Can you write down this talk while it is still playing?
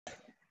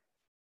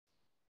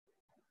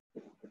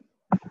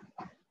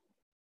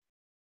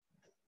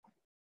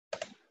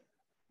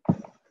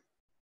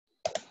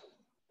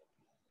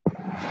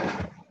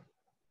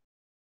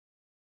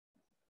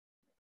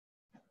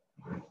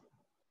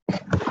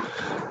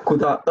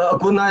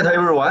Good night,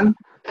 everyone.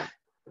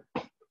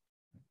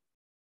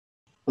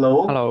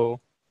 Hello.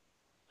 Hello.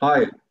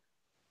 Hi.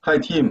 Hi,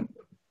 team.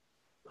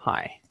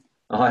 Hi.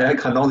 I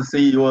cannot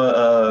see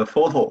your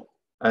photo,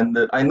 and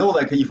I know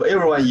like if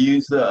everyone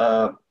use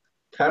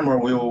camera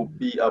will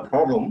be a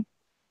problem.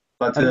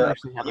 But I don't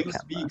actually have a you camera,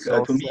 speak so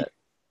I'll to me. sit.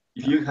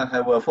 If you can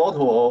have a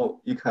photo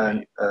or you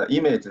can Okay.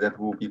 image, that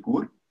will be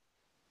good.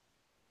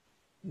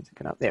 Need to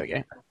get up. There we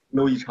go.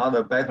 Know each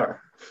other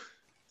better.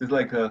 It's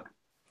like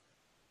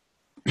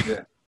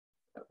yeah.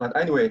 But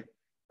anyway,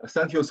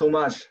 thank you so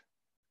much,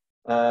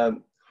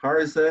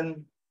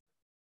 Harrison,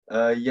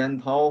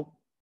 Yan Tao,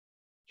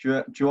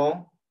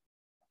 John.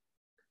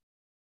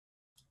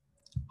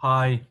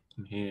 Hi,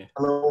 I'm here.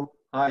 Hello.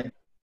 Hi.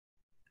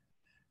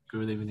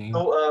 Good evening.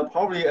 So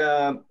probably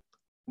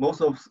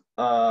most of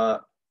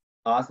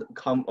us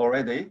come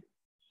already.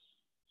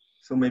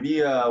 So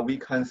maybe we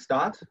can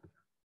start.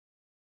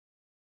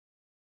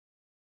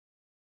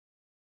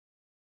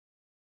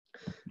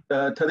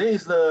 Today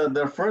is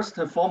the first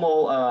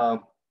formal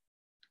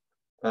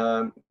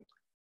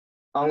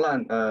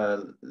online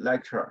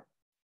lecture.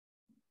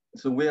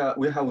 So we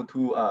have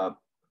to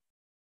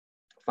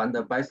find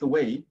the best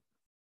way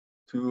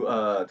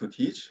to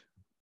teach.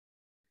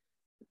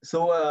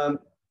 So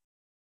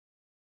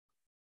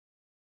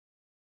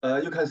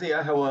you can see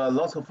I have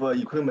lots of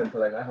equipment.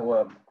 Like I have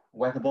a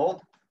whiteboard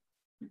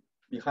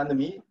behind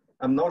me.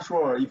 I'm not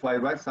sure if I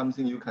write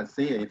something you can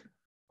see it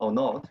or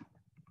not,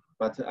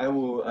 but I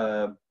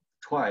will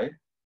try.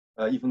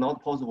 If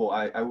not possible,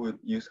 I will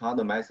use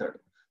other method.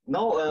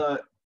 Now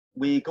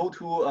we go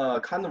to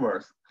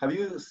Canvas. Have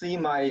you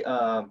seen my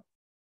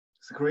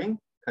screen?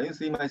 Can you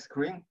see my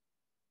screen?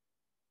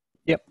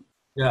 Yep.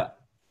 Yeah.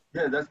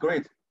 Yeah, that's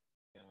great.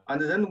 And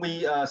then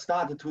we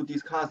start to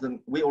discuss. And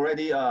we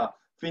already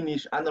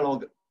finished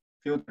analog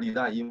filter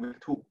design in week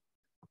 2.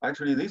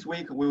 Actually, this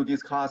week we will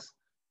discuss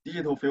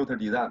digital filter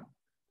design.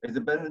 It's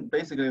been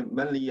basically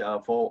mainly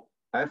for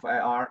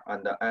FIR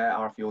and the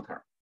IR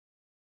filter.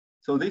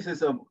 So this is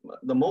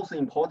the most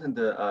important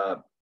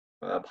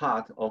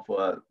part of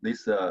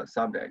this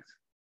subject.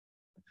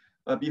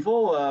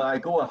 Before I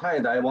go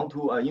ahead, I want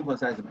to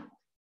emphasize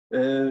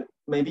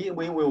maybe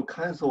we will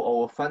cancel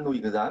our final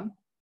exam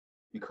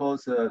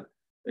because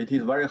it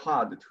is very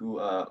hard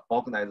to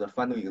organize a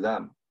final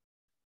exam.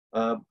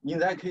 In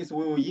that case,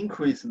 we will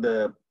increase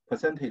the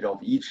percentage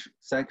of each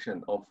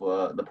section of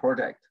the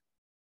project.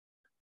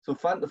 So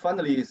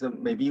finally, is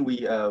maybe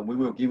we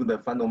will give the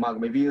final mark.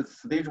 Maybe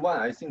stage 1,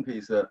 I think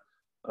is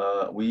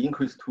we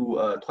increase to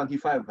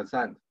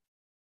 25%,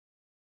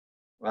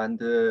 and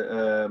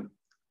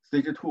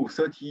stage 2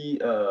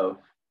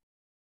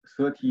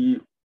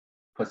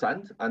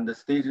 30%, and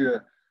stage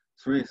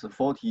 3 is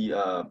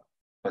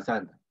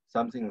 40%,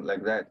 something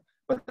like that.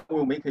 But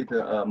we'll make it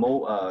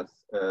more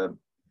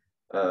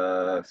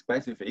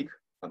specific,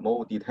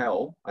 more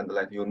detail, and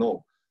let you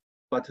know.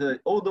 But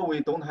although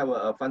we don't have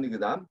a final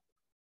exam,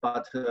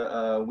 but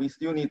we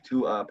still need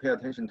to pay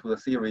attention to the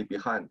theory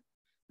behind.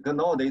 Because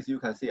nowadays you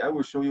can see, I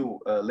will show you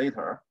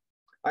later,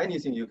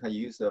 anything you can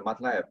use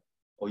MATLAB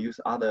or use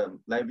other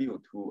live view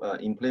to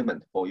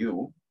implement for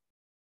you.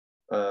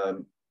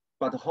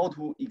 But how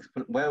to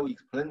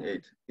explain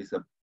it is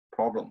a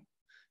problem.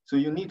 So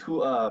you need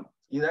to,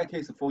 in that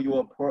case, for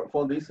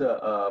this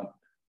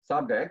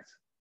subject,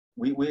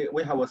 we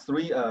have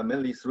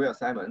mainly three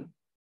assignments.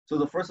 So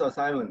the first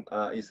assignment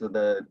is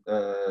the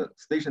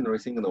stationary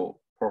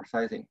signal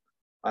processing,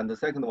 and the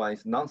second one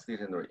is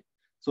non-stationary.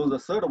 So the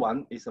third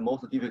one is the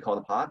most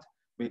difficult part.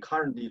 We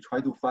currently try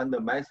to find the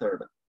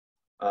method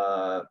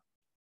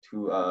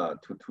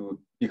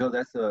because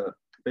that's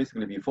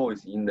basically before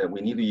it's in the,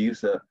 we need to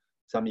use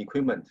some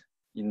equipment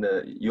in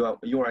the, you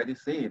already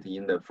see it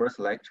in the first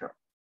lecture.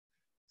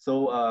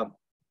 So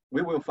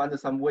we will find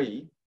some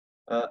way,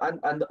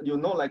 and you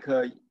know, like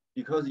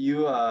because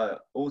you are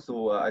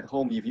also at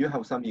home, if you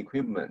have some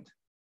equipment,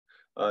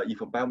 if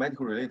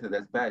biomedical related,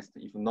 that's best.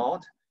 If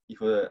not, if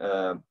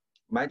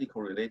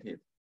medical related,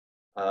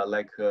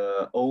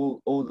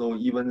 although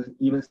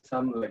even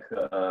some like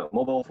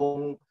mobile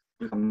phone,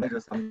 you can measure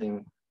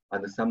something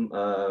and some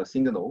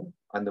signal,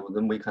 and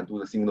then we can do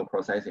the signal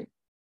processing.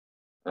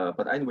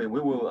 But anyway, we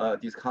will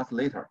discuss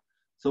later.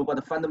 So, but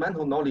the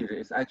fundamental knowledge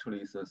is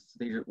actually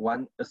stage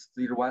one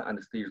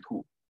and stage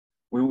 2.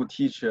 We will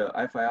teach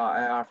FIR,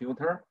 IR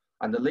filter,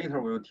 and later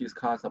we will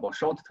discuss about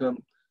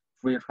short-term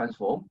Fourier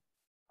transform,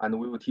 and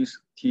we will teach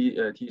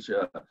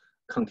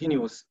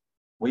continuous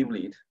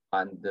wavelet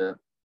and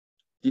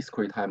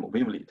discrete time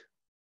wavelet,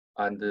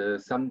 and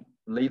some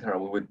later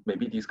we will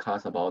maybe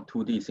discuss about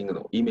 2D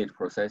signal image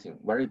processing,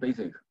 very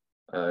basic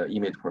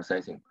image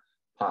processing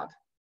part.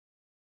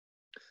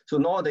 So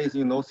nowadays,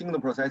 you know, signal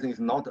processing is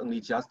not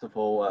only just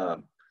for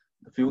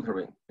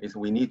filtering. Is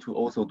we need to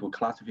also do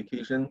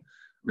classification,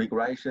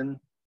 regression,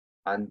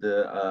 and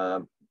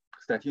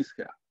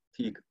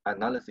statistic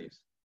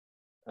analysis.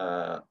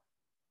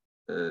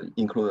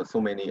 Include so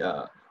many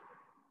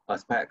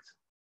aspects.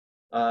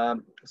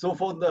 So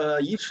for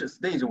each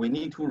stage, we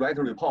need to write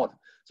a report.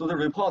 So the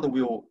report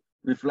will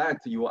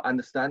reflect your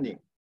understanding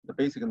the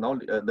basic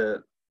knowledge,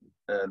 the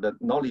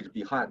knowledge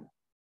behind.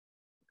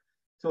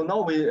 So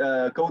now we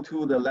go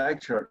to the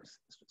lecture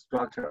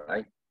structure,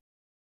 right?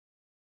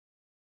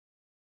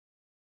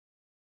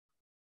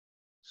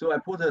 So I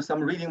put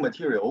some reading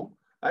material.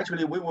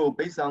 Actually, we will,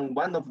 based on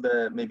one of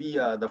the, maybe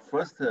the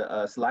first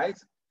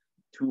slides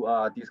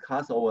to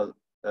discuss our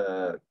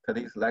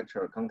today's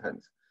lecture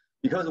content.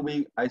 Because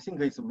I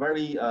think it's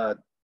very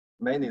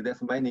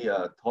there's many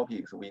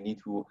topics we need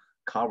to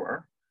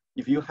cover.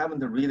 If you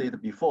haven't read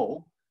it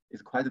before,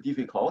 it's quite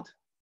difficult.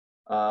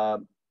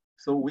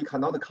 So we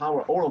cannot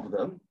cover all of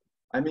them.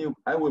 I mean,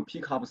 I will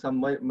pick up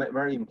some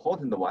very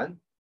important one.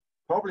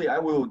 Probably I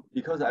will,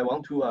 because I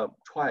want to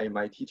try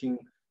my teaching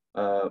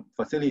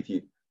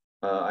facility.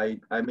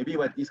 Maybe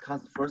I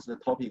discuss first the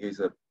topic is,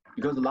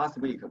 because last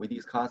week we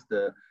discussed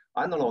the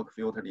analog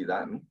filter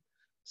design.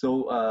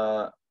 So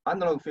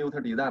analog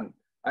filter design,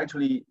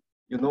 actually,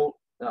 you know,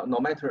 no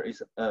matter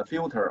it's a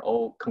filter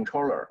or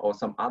controller or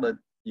some other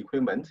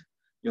equipment,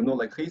 you know,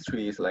 like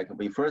history is like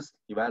we first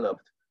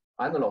developed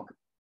analog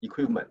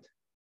equipment.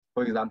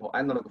 For example,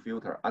 analog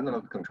filter,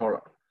 analog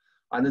controller.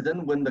 And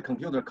then when the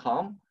computer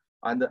come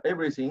and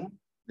everything,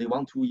 they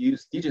want to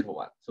use digital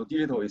one. So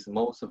digital is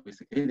more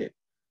sophisticated.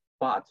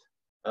 But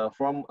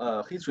from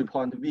a history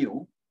point of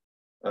view,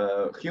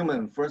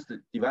 human first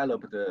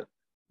developed the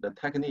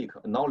technique,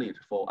 knowledge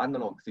for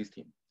analog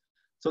system.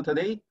 So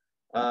today,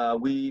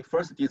 we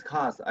first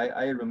discussed,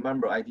 I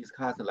remember I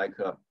discussed like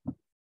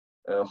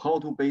how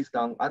to based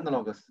on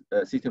analog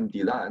system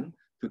design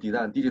to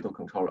design digital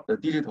controller,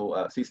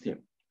 digital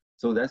system.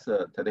 So that's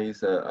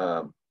today's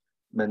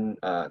main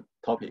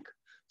topic.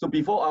 So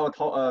before our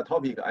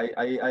topic,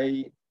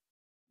 I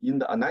in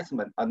the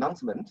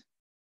announcement,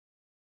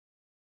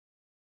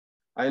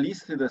 I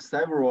listed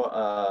several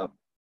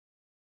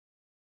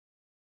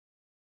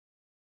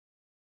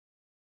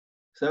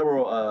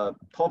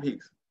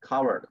topics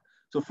covered.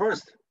 So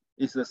first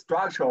is the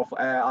structure of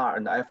IIR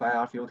and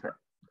FIR filter.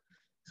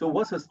 So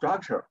what's the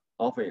structure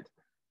of it?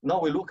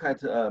 Now we look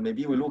at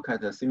maybe we look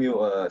at the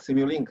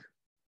Simulink.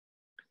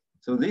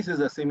 So this is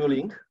a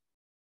Simulink.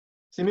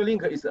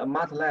 Simulink is a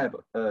MATLAB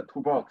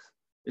toolbox.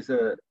 It's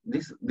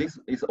this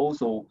is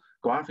also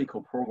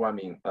graphical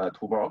programming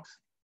toolbox.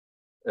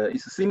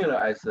 It's similar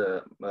as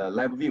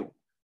LabVIEW,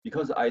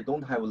 because I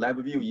don't have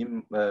LabVIEW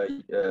in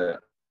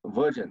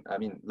version. I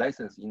mean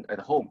license at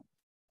home.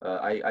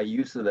 I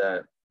use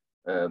the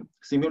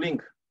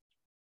Simulink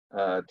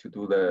to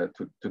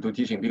do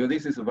teaching, because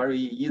this is very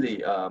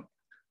easy.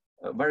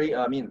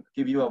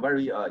 Give you a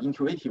very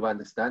intuitive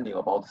understanding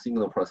about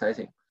signal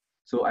processing.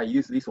 So I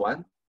use this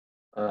one,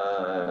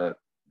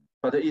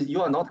 but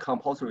you are not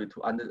compulsory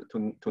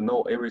to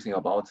know everything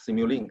about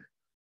Simulink,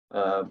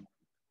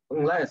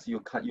 unless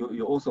you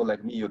also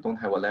like me, you don't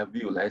have a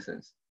LabVIEW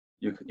license.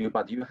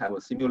 But you have a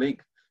Simulink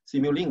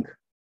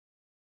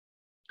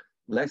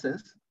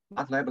license,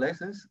 MATLAB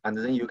license, and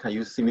then you can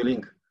use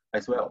Simulink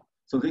as well.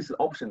 So this is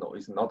optional;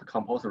 it's not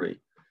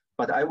compulsory.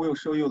 But I will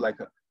show you like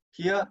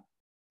here.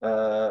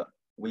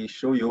 We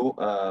show you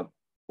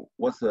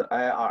what's the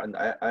IIR and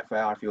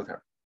FIR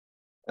filter.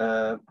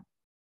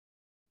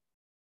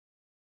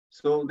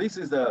 So this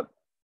is the,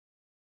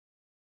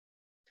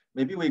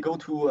 maybe we go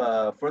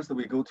to, first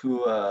we go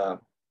to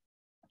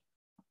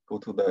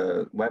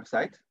the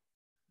website.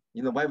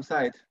 In the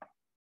website,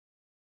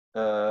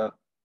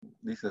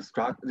 this is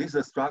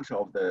the structure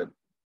of the,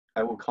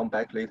 I will come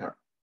back later.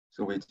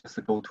 So we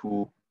just go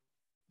to,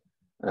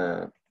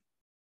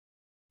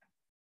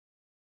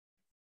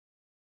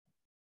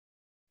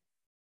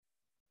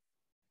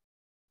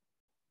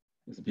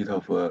 it's a bit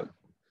of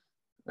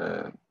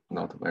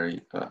not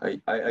very,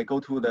 I go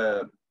to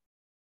the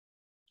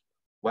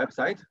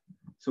website.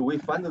 So we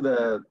find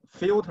the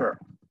filter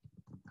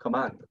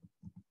command.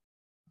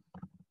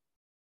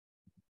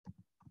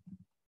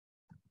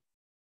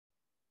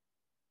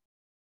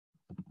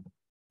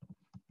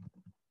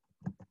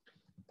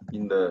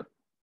 In the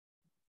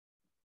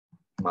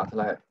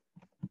MATLAB.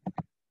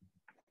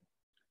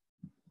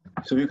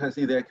 So you can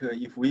see that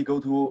if we go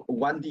to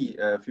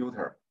 1D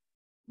filter,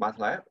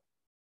 MATLAB.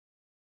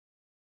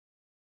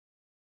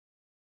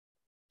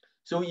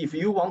 So if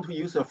you want to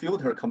use a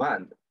filter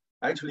command,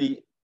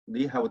 actually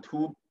they have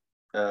two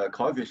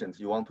coefficients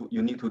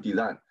you need to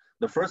design.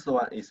 The first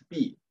one is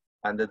B,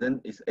 and then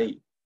is A.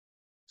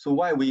 So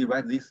why we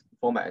write this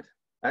format?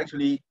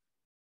 Actually,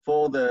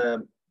 for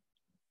the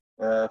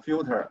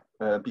filter,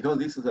 because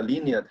this is a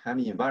linear time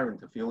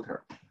invariant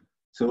filter,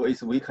 so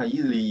we can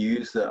easily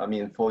use,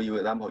 for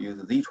example,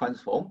 use Z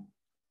transform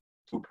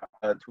to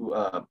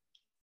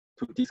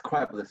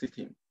describe the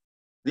system.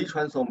 Z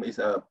transform is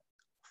a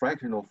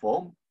fractional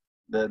form.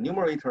 The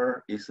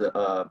numerator is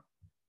a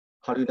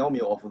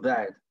polynomial of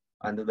Z,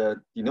 and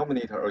the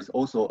denominator is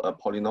also a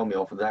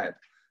polynomial of Z.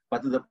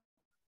 But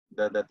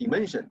the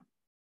dimension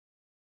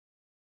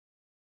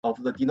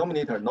of the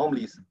denominator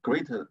normally is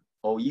greater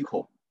or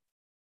equal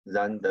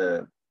than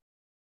the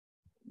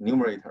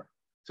numerator.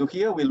 So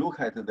here we look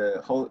at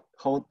the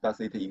how does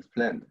it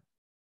explain?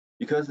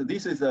 Because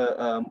this is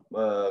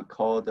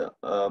called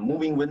a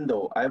moving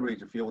window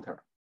average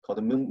filter.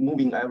 called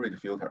moving average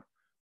filter.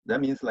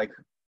 That means like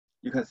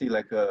you can see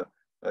like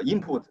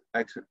input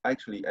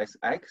actually as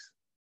x,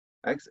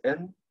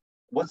 xn.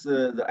 What's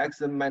the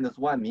xn minus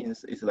 1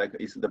 means is like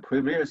it's the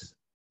previous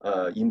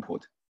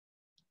input.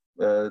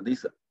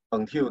 This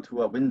until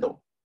to a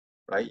window,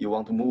 right? You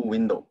want to move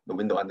the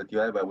window and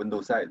divide by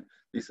window size.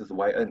 This is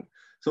yn.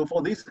 So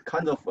for this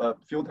kind of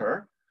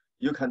filter,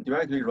 you can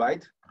directly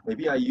write.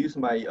 Maybe I use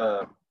my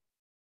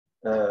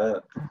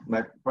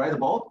my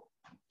breadboard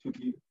to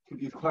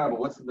describe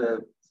what's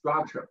the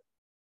structure.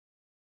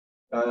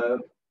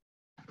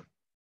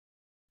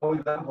 For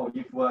example,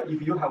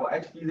 if you have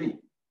HDZ,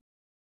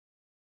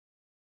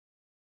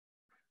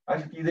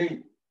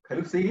 can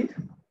you see it?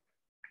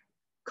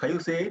 Can you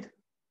see it?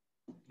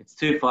 It's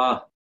too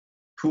far.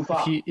 Too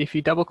far. If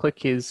you double click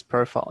his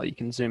profile, you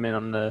can zoom in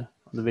on the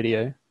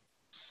video.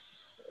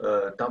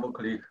 Double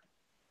click.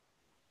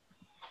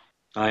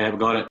 I have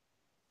got it.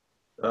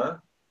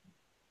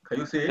 Can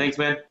you see it? Thanks,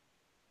 man.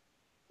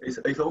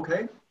 It's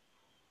okay?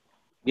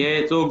 Yeah,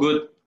 it's all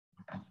good.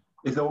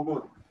 It's all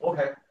good.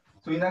 Okay.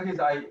 So in that case,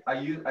 I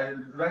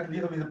write a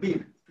little bit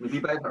big, will be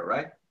better,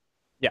 right?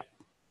 Yeah.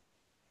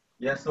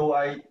 Yeah. So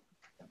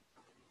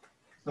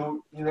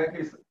in that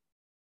case,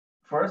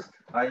 first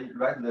I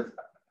write this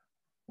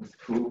with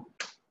 2.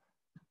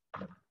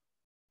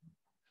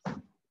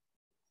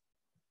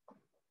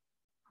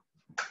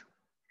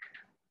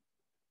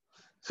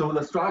 So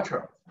the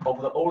structure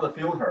of all the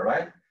filter,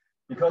 right?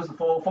 Because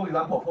for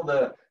example, for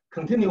the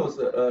continuous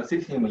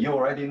system, you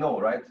already know,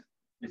 right?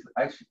 It's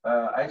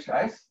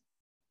HS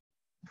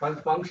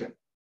transfer function.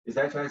 It's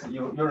HS.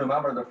 You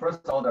remember the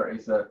first order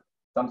is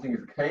something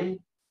is K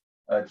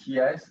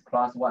TS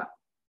plus 1.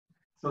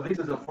 So this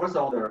is a first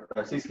order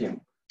system,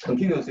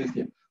 continuous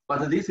system.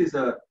 But this is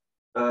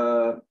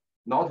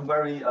not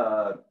very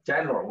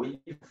general.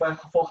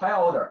 For high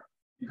order,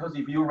 because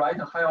if you write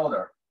a high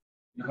order,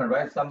 you can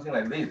write something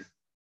like this.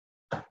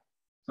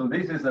 So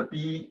this is a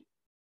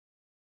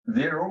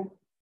B0.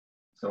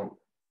 So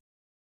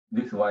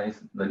this one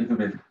is a little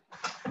bit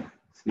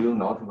still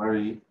not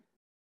very.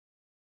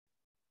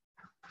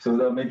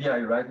 So maybe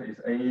I write is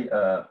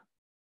A.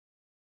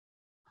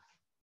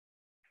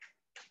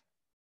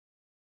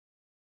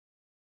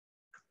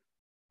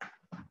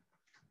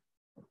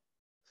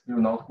 Still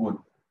not good.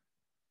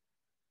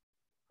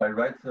 I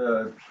write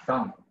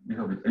down a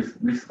little bit. Is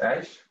this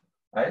S?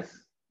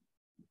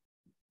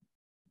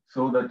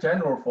 So the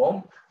general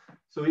form.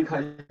 So you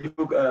can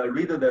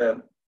read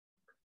the.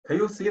 Can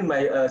you see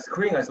my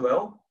screen as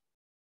well?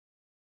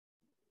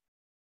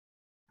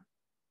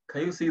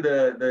 Can you see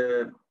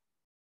the?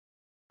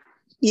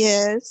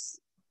 Yes.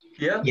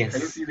 Here? Yes.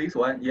 Can you see this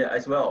one? Yeah,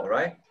 as well,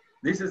 right?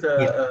 This is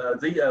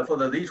for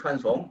the Z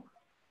transform.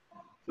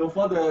 So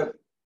for the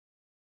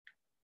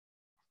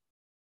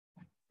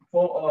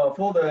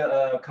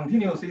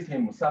continuous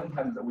system,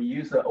 sometimes we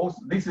use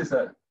also this is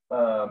the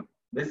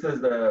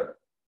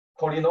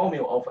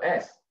polynomial of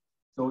S.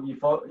 So if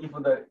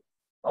the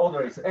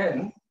order is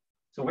n,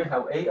 so we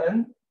have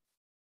an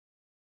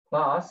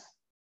plus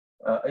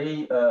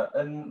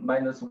n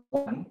minus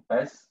 1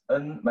 s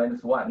n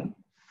minus 1.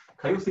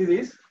 Can you see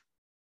this?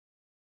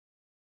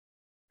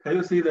 Can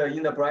you see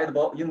in the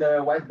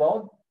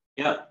whiteboard?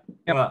 Yeah.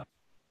 Yep.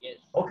 Yes.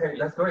 Okay,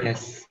 that's great.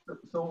 Yes.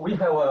 So we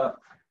have a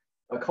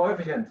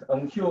coefficient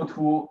until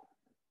to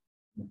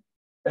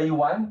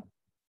a1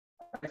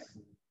 s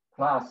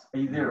plus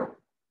a0.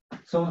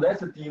 So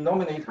that's the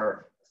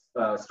denominator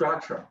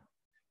structure.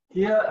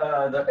 Here,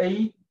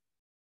 the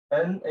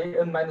an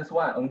minus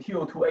 1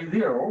 until to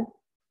a0.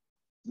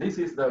 This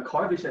is the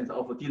coefficient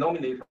of the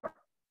denominator.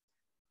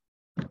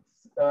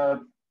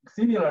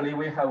 Similarly,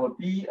 we have a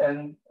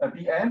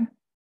bm,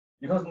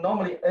 because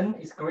normally n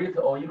is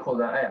greater or equal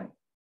than m.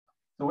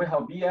 So we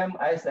have bm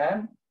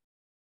sm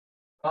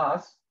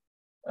plus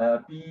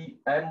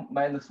bm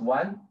minus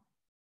 1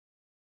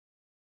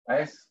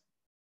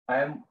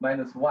 sm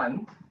minus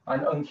 1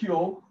 and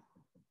until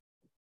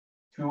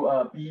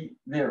to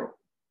b0.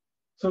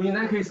 So in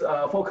that case,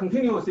 for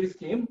continuous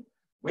system,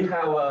 we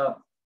have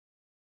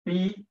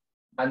b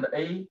and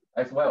a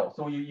as well.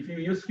 So if you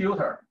use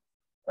filter,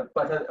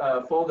 but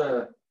for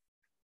the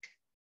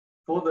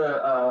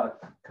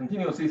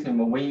continuous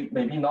system, we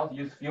maybe not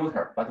use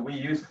filter, but we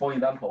use, for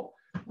example,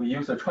 we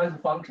use a transfer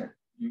function.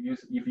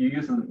 If you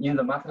use in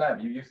the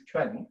MATLAB, you use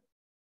train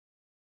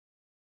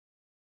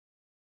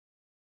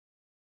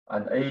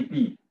and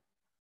AB,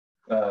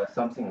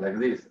 something like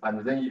this,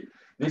 and then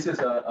this is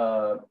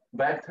a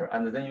vector,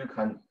 and then you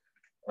can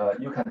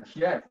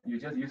TF. You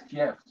just use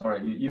TF.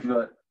 Sorry, if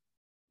you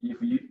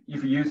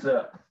use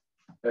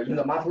in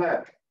the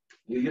MATLAB,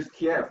 you use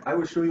TF. I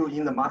will show you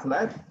in the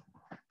MATLAB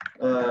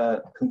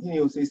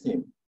continuous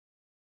system.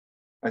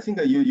 I think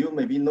you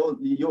maybe know,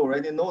 you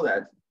already know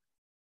that,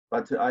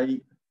 but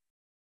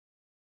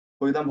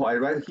for example, I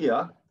write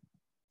here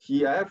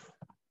TF.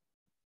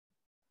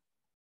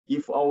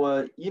 If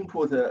our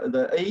input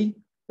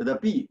the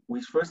B,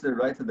 we first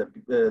write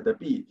the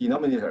B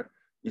denominator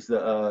is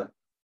 2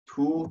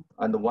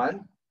 and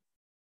 1,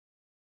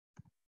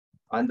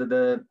 and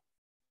the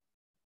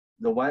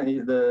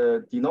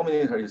the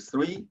denominator is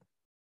 3,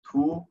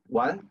 2,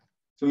 1.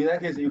 So in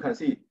that case, you can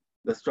see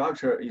the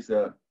structure is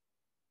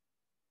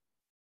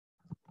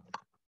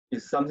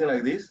something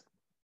like this.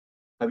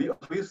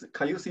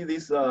 Can you see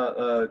this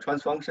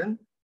trans function?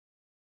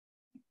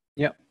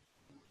 Yep.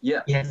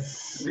 Yeah.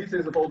 Yes. This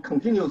is for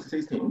continuous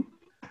system,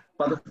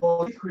 but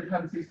for discrete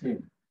time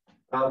system,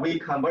 we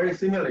can very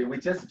similarly. We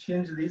just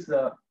change this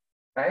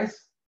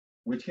S.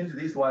 We change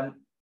this one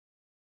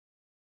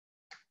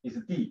is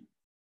D,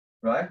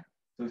 right?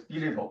 So it's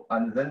digital,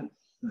 and then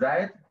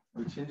Z.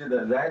 We change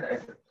the Z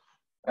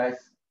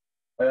as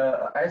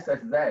S as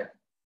Z.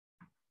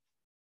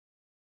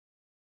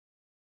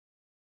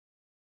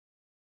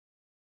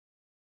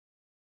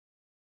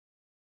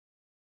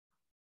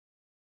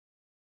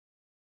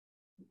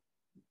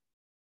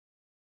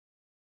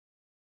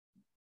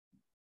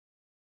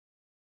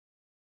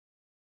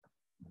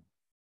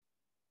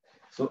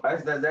 So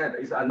S Z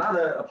is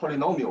another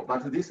polynomial,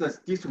 but this is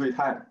discrete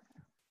time.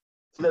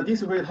 So the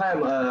discrete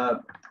time,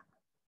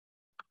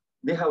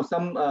 they have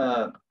some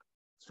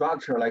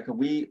structure like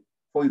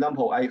for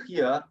example,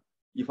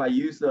 if I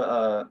use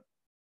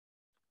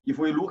if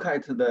we look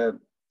at the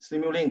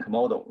Simulink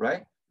model,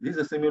 right? This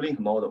is a Simulink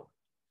model.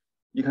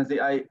 You can see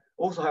I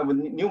also have a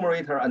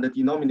numerator and a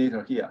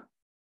denominator here.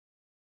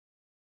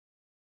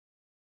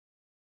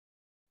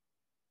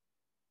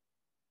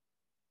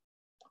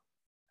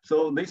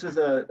 So this is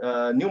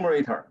a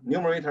numerator.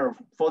 Numerator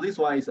for this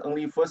one is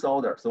only first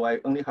order. So I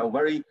only have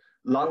very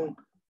long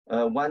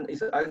one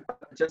is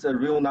just a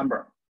real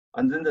number.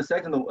 And then the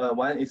second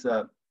one is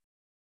a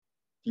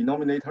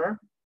denominator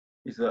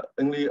is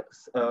only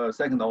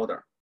second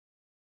order.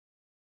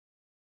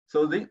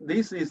 So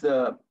this is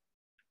the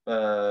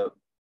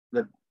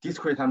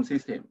discrete time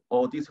system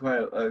or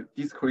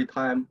discrete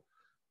time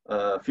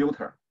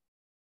filter.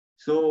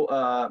 So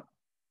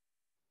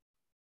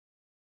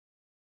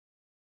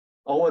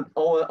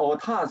our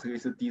task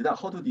is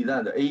how to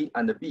design the A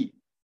and the B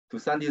to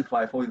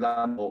satisfy, for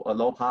example, a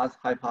low pass,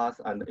 high pass,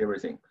 and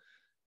everything.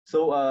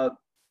 So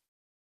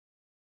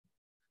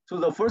so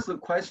the first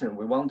question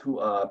we want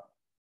to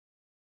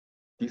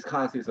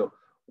discuss is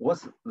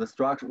what's the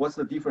structure, what's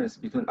the difference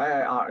between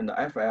IIR and the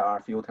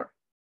FIR filter.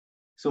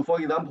 So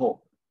for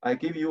example, I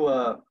give you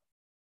an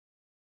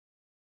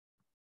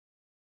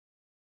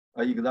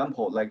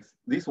example like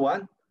this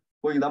one.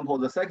 For example,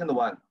 the second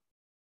one.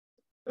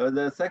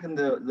 The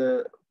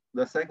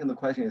second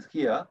question is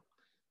here.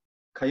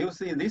 Can you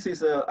see this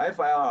is a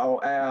FIR or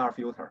IIR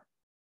filter?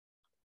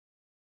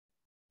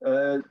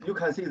 You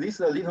can see this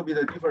is a little bit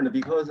different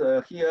because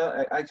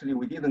here actually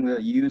we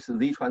didn't use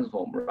Z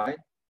transform, right?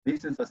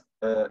 This is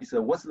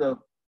what's the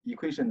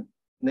equation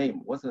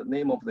name? What's the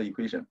name of the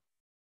equation?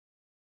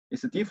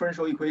 It's a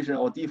differential equation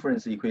or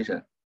difference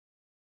equation.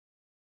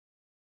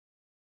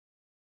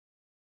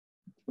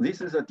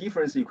 This is a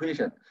difference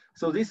equation.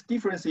 So this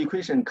difference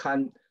equation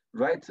can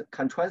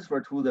transfer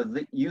to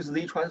the use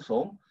Z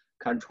transform,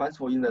 can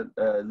transfer in the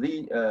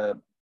Z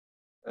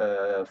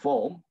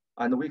form,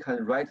 and we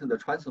can write the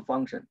transfer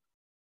function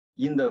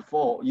in the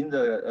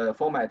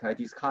format I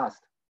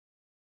discussed.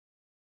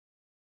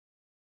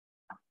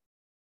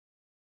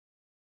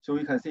 So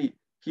we can see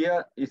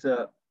here is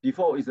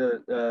before is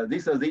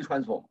this is Z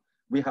transform.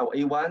 We have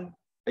A1,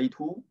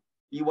 A2,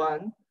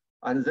 E1,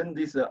 and then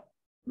this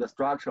the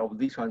structure of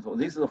Z transform.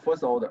 This is the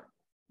first order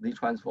Z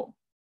transform.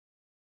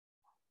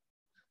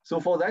 So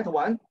for that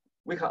one,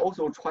 we can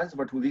also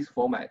transfer to this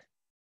format.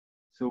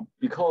 So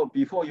because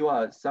before you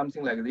are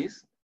something like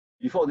this,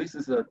 before this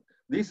is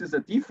a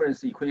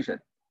difference equation.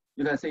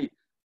 You can see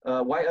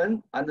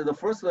yn and the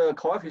first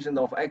coefficient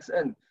of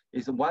xn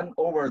is 1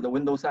 over the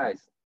window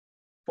size.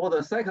 For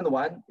the second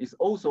one is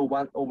also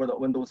 1 over the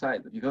window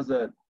size because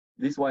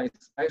this one is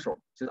special,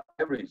 just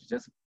average,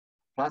 just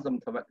plus them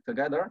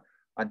together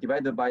and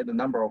divided by the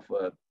number of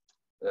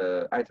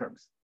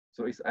items.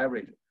 So it's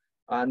average.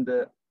 And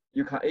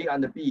you can A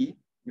and B,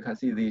 you can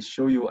see they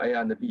show you A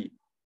and B.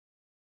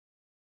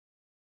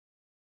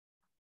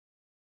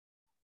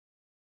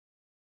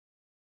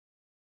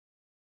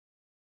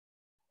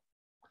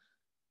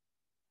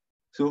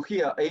 So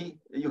here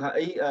you can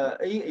A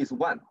is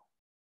 1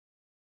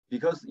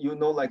 because you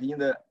know like in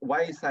the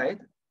Y side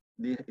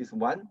this is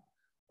 1,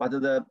 but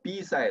the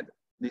B side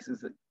this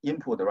is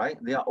input, right?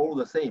 They are all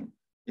the same.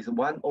 It's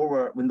 1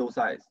 over window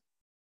size.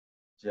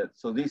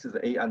 So this is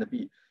A and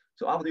B.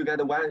 So after you get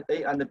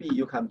A and B,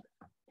 you can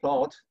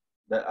plot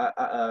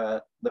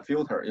the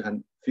filter. You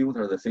can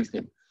filter the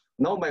system.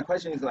 Now my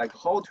question is like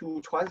how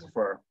to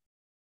transfer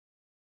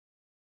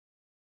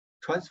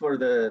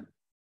the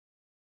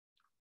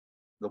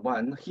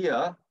one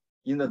here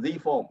in the Z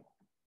form.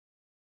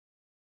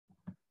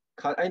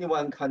 Can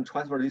anyone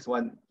transfer this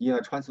one in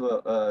a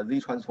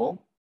Z transform?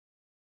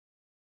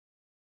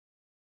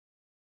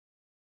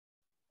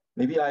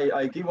 Maybe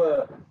I give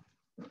a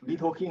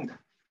little hint.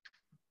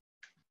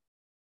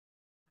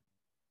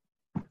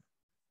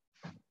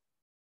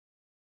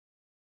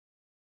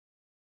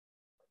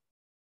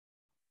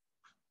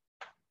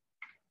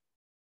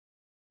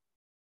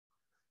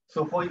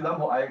 So for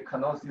example, I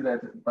cannot see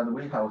that, but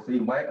we have say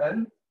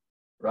yn,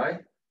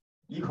 right,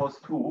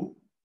 equals to,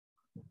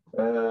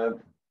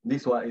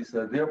 this one is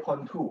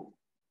 0.2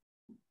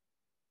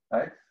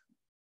 x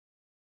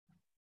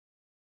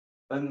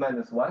n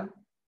minus 1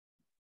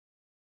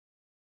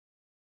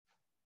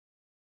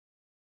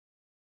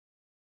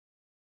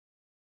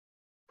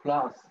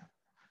 plus,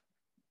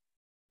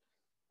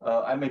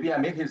 maybe I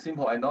make it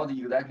simple and not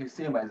exactly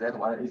same as that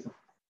one, is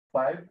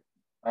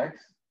 5x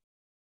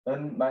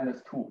n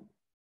minus 2.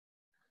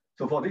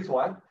 So for this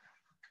one,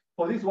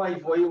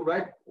 if we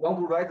want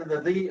to write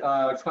the z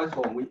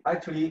transform,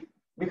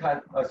 we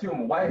can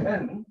assume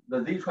yn,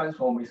 the z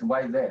transform is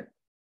yz,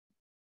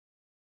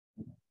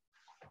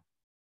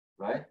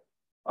 right?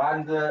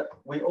 And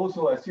we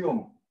also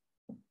assume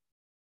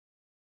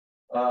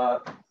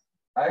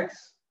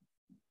x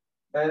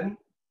n,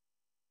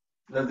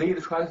 the z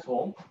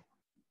transform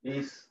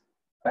is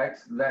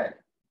xz,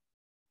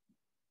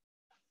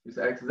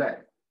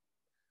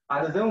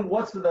 and then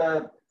what's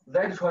the z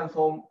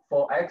transform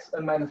for x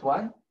n minus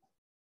 1?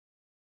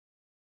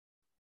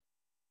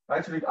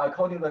 Actually,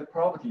 according to the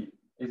property,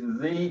 is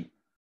z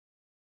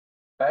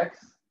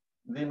x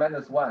z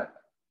minus 1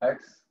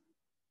 x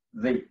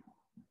z.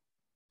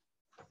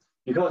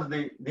 Because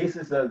this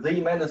is a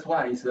z minus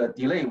 1 is a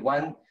delay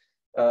one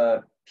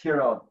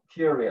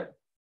period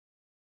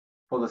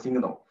for the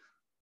signal.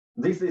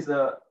 This is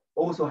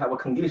also have a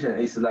condition.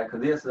 It's like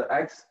this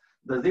x,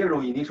 the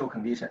 0 initial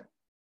condition.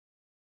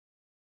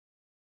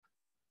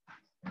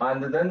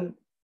 And then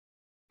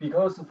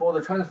because for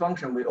the transfer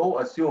function, we all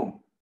assume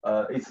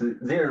it's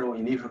 0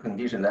 initial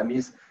condition. That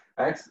means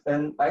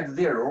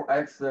x0,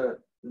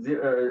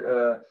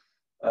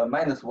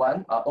 minus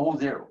 1 are all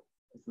 0.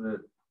 It's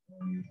the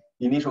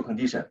initial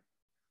condition.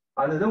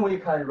 And then we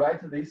can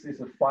write this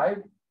is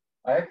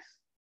 5x.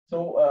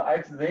 So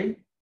xz,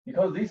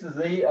 because this is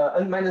z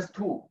n minus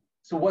 2.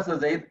 So what's the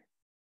z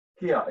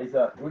here is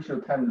a ratio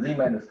times z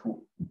minus 2,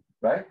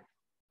 right?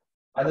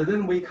 And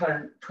then we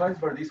can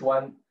transfer this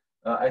one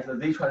as a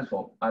z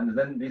transform. And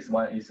then this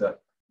one is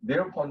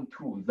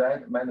 0.2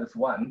 z minus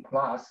 1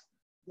 plus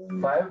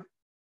 5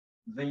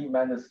 z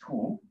minus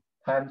 2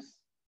 times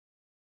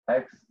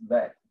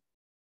xz.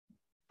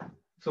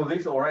 So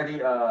this already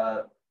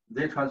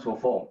z transfer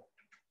form.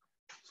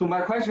 So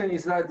my question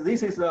is that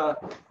this is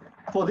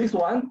for this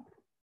one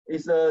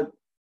is a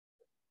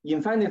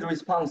infinite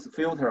response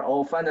filter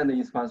or finite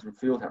response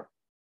filter.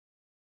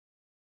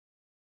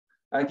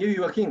 I give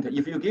you a hint.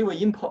 If you give an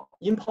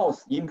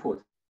impulse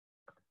input,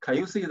 can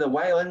you see the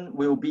yn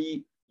will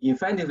be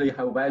infinitely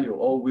have value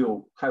or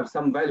will have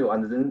some value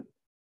and then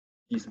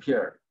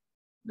disappear?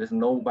 There's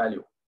no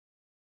value.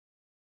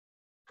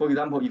 For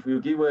example, if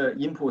you give an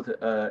input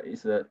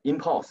is an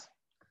impulse,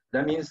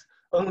 that means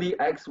only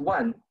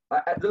x1,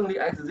 only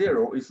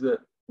x0 is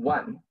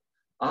 1.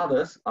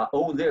 Others are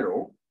all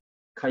 0.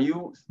 Can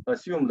you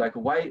assume like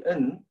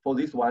yn for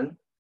this one,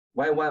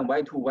 y1,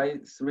 y2,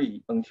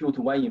 y3 until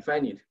to y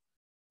infinite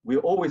will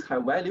always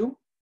have value?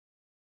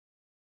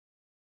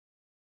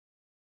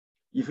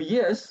 If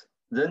yes,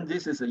 then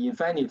this is an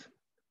infinite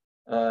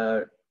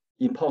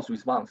impulse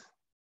response.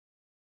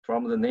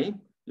 From the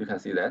name, you can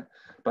see that.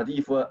 But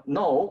if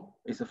no,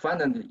 it's a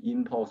finite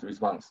impulse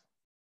response.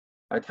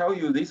 I tell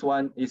you this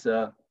one is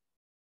a,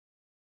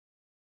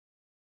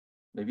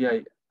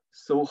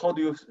 so how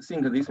do you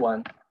think this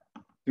one?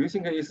 Do you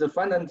think it's a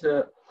finite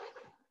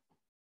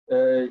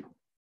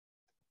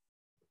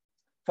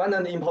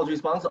impulse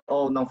response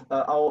or non,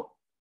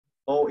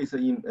 or is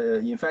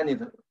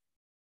infinite?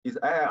 Is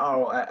IIR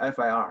or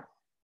FIR?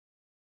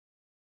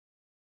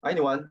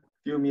 Anyone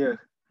give me a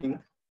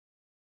hint?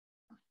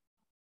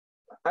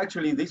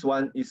 Actually, this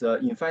one is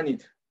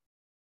infinite.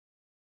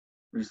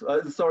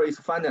 Sorry, it's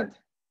finite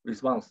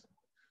response.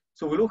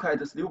 So we look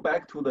at still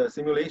back to the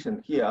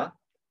simulation here.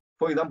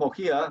 For example,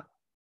 here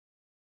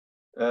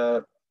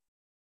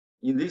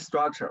in this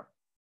structure,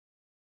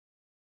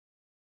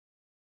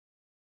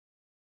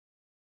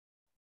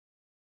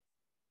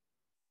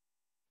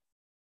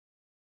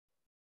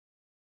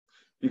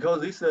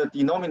 because this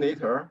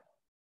denominator,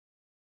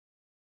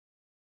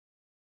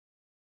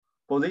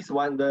 for this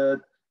one,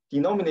 the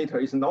denominator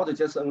is not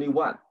just only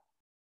 1.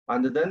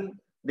 And then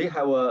they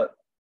have a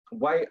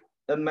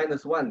yn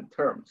minus 1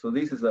 term. So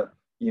this is a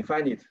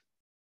infinite,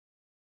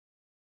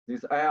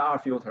 this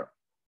IIR filter.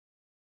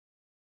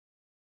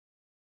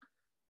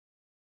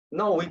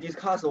 Now we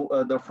discuss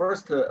the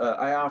first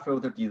IIR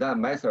filter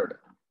design method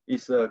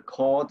is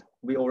called,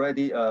 we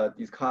already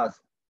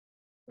discussed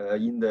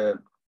in the,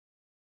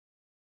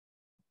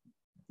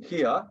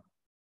 here.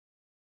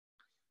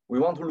 We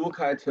want to look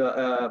at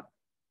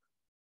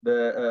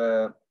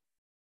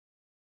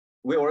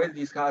we already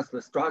discussed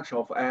the structure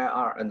of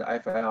IIR and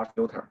FIR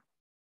filter.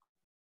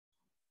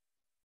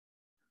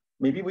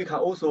 Maybe we can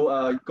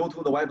also go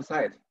to the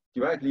website,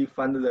 directly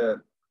find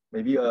the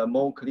maybe a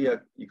more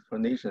clear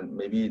explanation,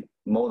 maybe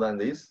more than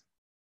this.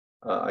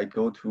 I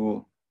go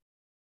to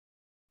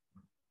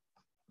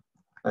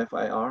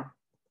FIR.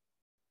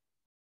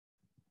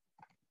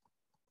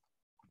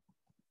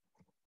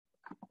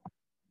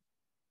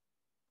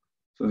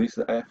 So this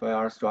is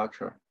FIR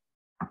structure.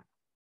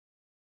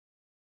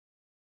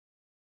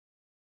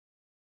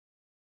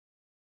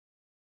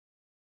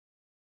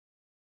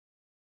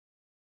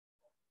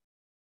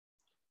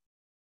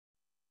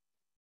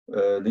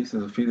 This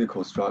is a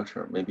physical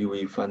structure. Maybe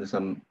we find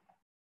some.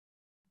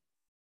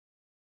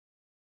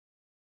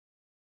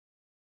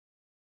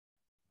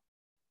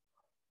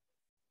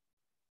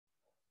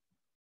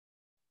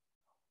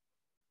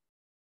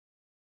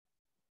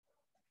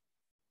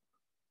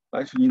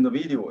 Actually, in the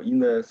video, in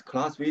the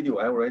class video,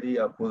 I already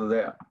put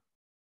there.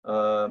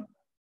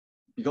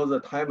 Because the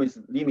time is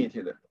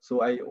limited,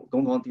 so I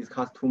don't want to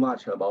discuss too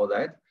much about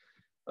that.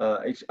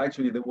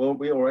 Actually,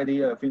 we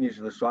already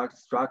finished the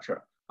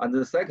structure. And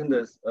the second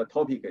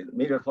topic,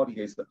 major topic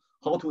is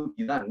how to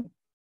design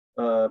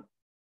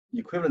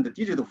equivalent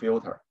digital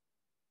filter.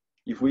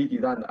 If we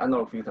design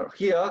analog filter,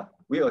 here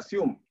we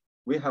assume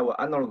we have an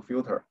analog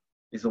filter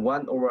is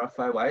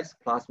 1/5s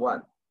plus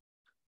 1.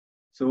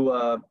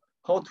 So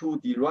how to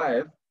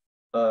derive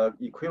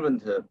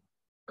equivalent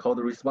called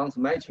response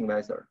matching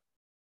method.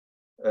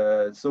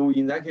 So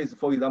in that case,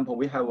 for example,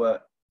 we have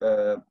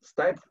a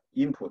step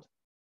input.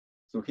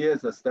 So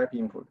here's a step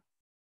input.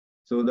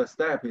 So the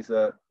step is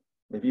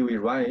maybe we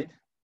run it.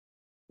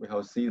 We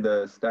have see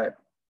the step.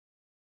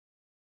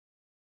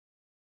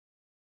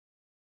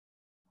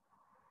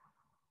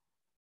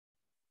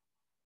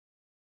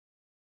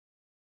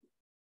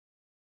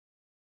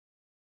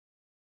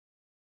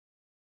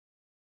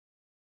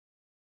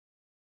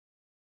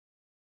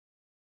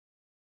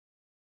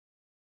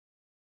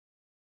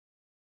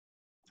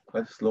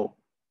 Quite slow.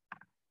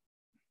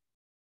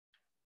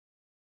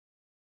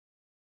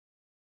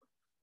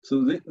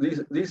 So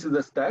this is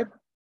the step.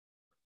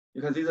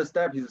 You can see the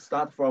step is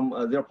start from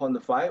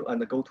 0.5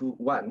 and go to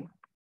 1.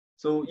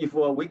 So if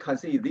we can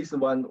see this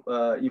one,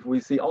 if we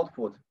see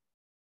output,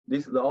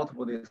 the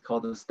output is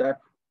called the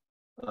step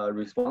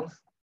response.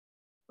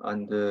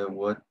 And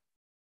what?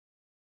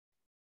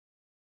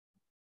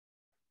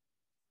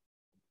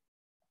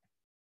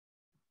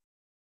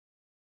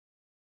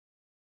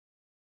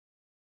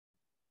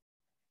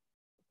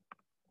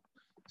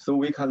 So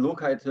we can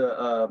look at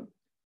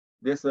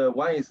this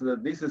one is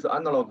this is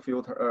analog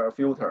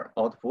filter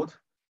output.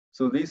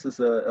 So this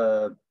is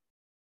a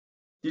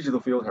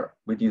digital filter.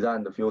 We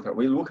design the filter.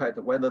 We look at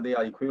whether they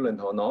are equivalent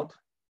or not.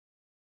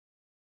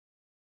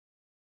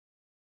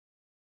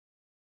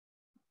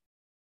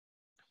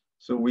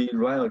 So we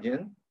run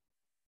again.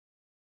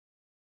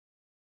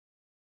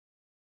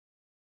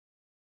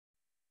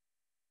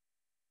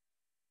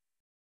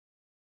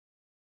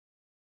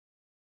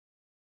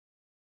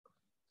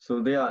 So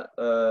they are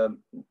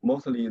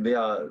mostly they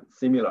are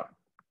similar.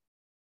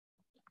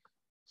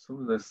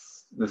 So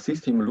the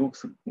system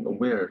looks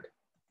weird.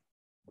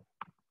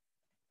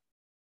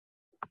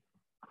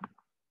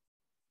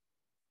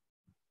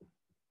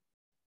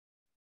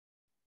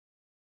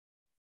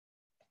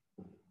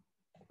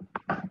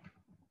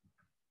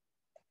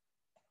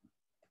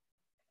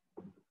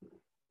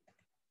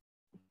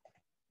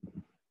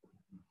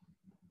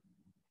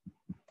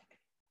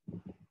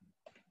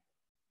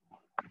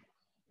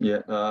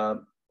 Yeah.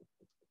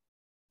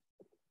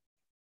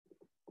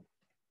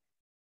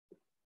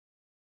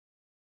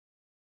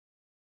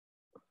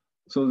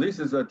 So this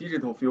is a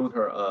digital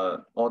filter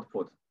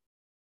output.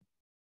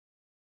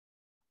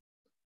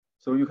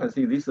 So you can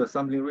see this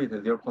sampling rate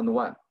is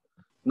 0.1.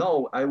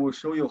 Now I will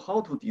show you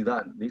how to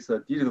design this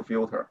digital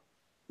filter.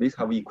 These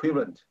have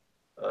equivalent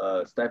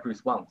step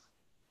response.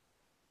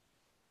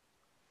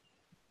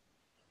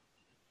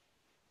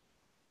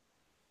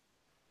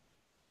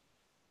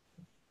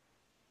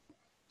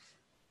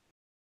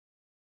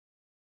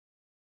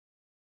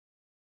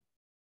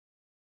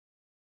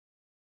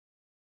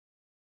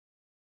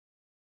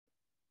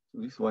 So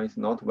this one is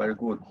not very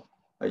good.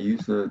 I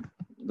use the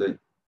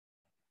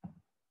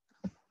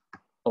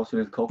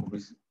oscilloscope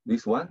with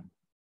this one.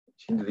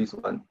 Change this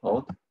one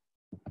out.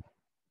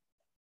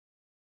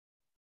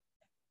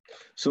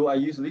 So I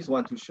use this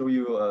one to show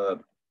you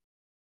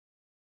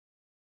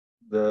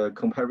the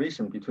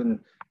comparison between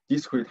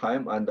discrete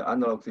time and the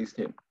analog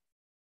system.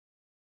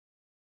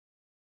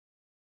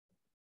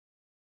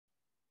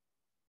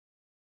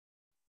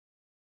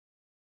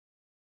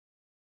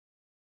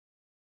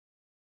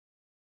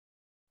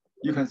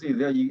 You can see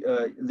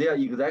they are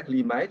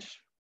exactly matched.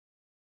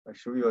 I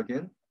show you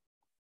again.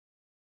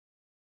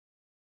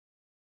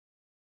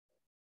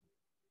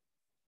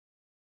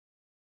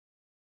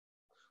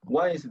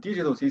 One is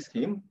digital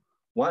system,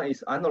 one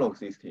is analog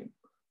system,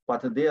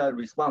 but their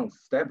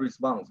response, step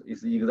response,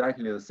 is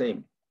exactly the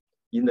same.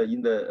 In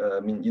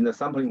the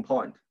sampling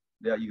point,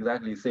 they are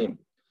exactly the same.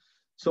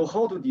 So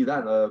how to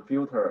design a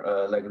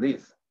filter like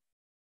this?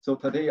 So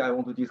today I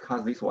want to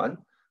discuss this one,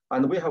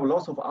 and we have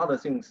lots of other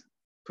things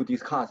to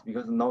discuss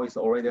because now it's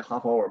already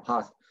half hour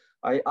past.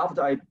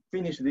 After I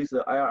finish this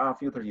IRR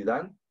filter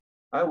design,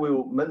 I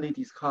will mainly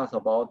discuss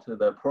about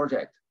the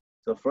project,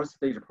 the first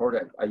stage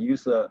project. I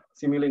use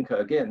Simulink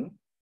again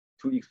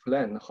to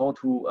explain how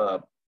to,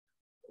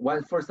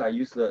 first I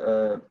use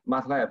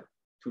MATLAB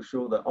to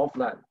show the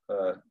offline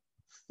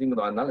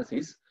signal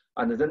analysis,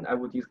 and then I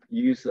would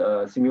use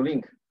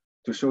Simulink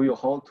to show you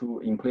how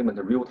to implement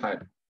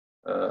real-time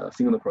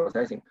signal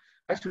processing.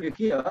 Actually,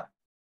 here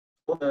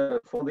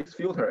for this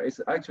filter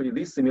is actually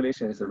this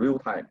simulation is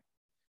real-time.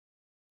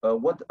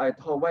 What I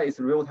thought why is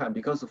real-time,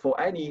 because for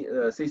any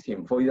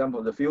system, for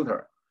example, the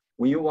filter,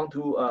 when you want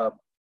to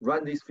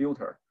run this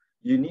filter,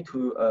 you need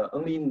to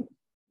only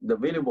the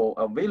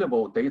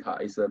available data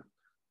is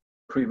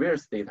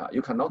previous data.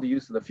 You cannot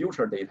use the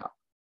future data.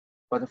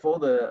 But for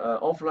the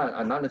offline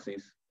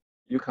analysis,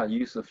 you can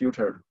use the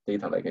future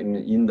data. Like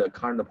in the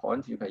current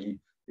point, you can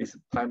use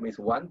time is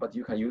 1, but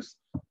you can use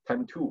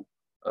time 2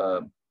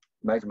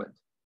 measurement.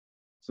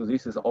 So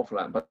this is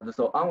offline. But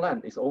so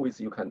online is always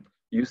you can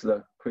use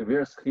the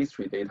previous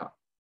history data.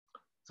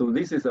 So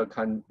this is a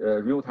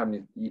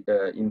real-time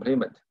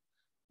implement.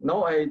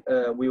 Now I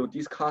will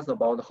discuss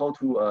about how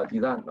to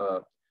design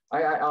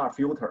IIR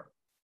filter.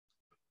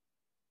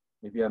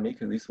 Maybe I make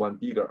this one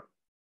bigger.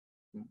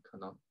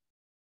 Cannot.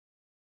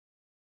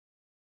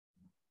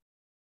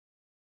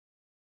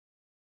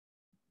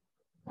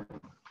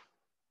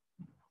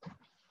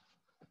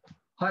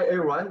 Hi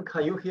everyone,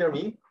 can you hear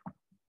me?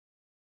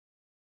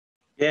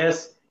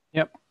 Yes.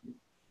 Yep.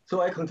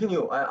 So I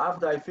continue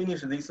after I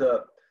finish this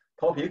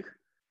topic.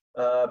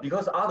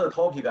 Because other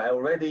topic I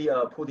already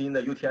put in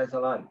the UTS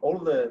Online. All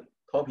the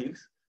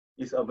topics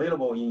is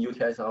available in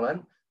UTS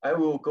Online. I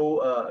will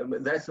go,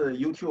 that's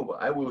YouTube.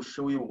 I will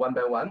show you one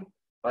by one.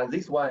 And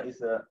this one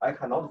is, I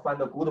cannot find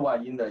a good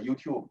one in the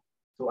YouTube.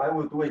 So I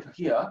will do it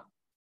here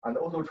and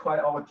also try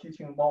our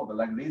teaching mode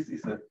like this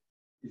is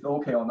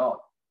okay or not.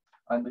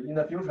 And in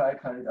the future, I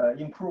can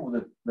improve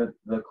the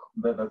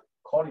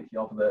quality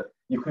of the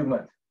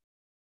equipment.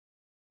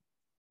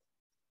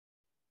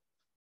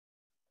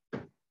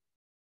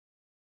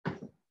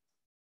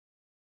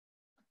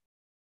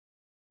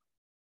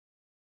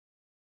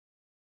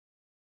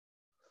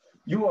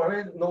 You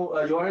already know,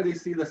 you already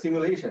see the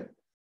simulation.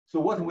 So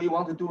what we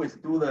want to do is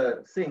do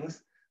the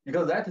things,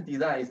 because that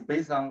design is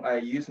based on, I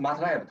use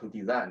MATLAB to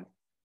design.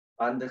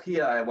 And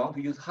here I want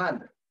to use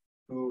hand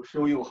to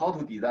show you how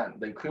to design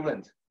the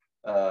equivalent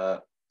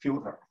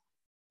filter.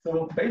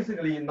 So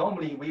basically,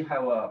 normally we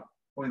have a,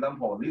 for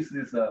example, this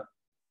is a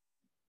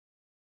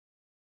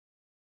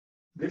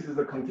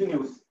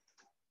continuous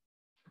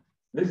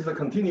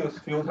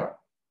filter.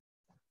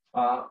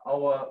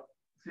 Our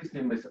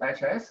system is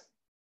HS.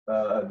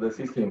 The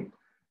system,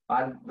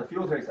 and the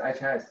filter is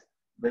HS.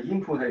 The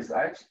input is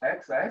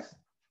XS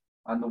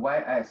and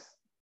YS.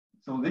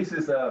 So this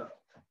is a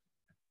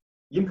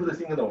input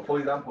signal. For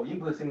example,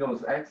 input signal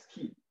is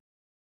XT,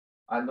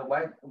 and the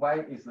Y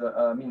is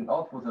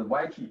output is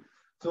YT.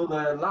 So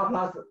the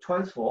Laplace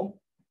transform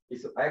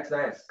is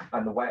XS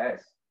and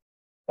YS.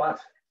 But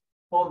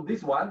for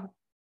this one,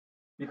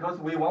 because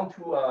we want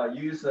to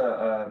use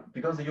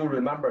because you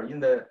remember in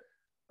the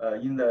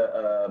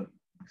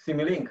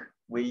Simulink,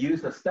 we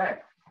use a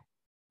step.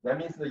 That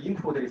means the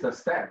input is a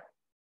step.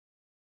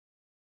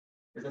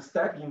 It's a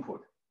step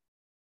input.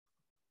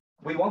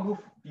 We want to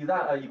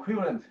design an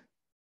equivalent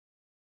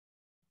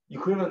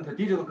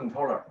digital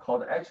controller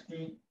called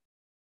HDZ.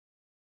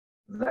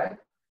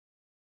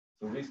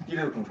 So this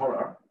digital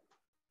controller,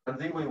 and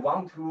then we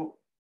want to.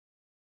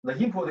 The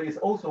input is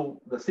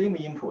also the same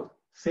input,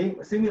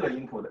 similar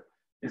input.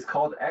 It's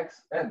called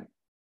XN,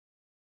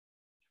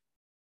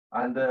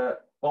 and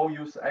all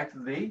use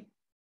XZ.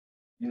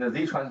 In the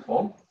Z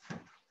transform.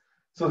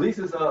 So this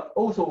is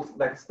also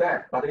like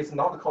step, but it's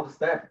not called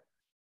step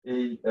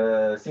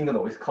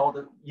signal. It's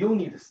called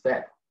unit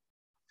step.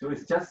 So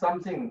it's just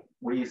something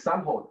we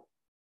sampled.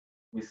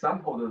 We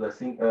sampled the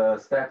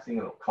step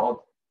signal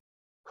called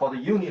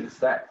unit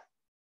step.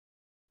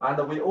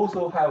 And we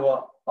also have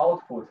an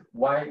output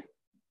YN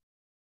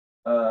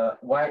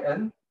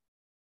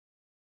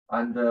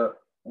and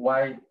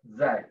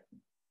YZ.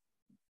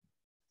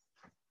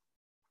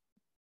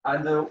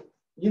 And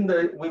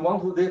we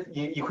want to this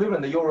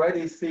equivalent, you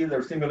already see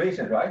the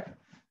simulation, right?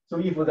 So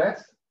if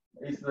that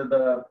is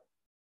the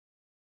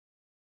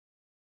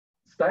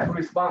step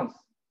response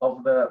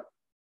of the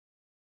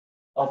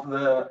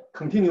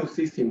continuous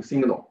system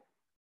signal,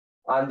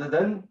 and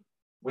then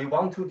we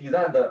want to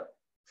design the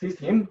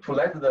system to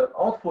let the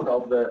output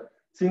of the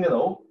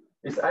signal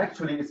is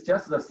actually it's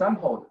just the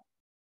sampled.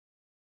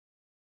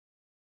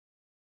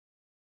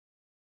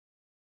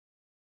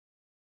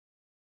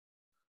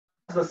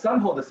 The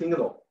sampled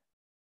signal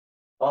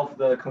of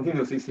the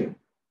continuous system.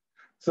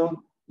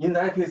 So in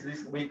that case,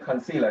 we can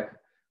see like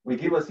we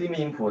give a same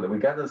input, we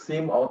get the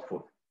same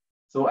output.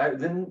 So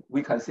then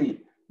we can see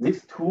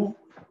these two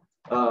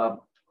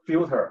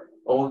filter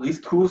or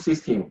these two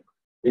system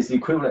is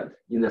equivalent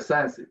in the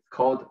sense it's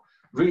called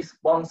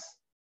response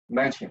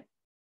matching.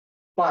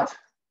 But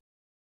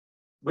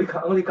we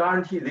can only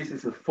guarantee this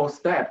is for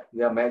step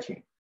they are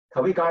matching.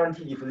 Can we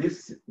guarantee if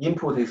this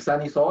input is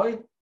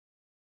sinusoid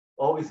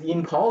or is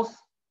impulse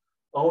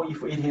or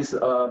if it is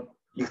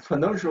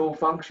exponential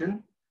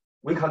function,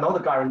 we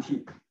cannot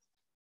guarantee.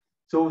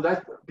 So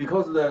that's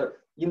because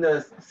in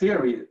the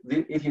theory,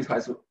 it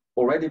has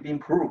already been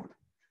proved.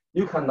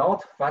 you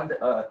cannot find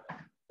a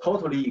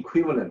totally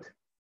equivalent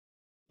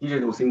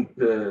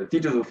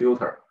digital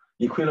filter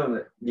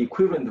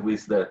equivalent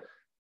with the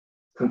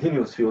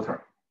continuous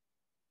filter.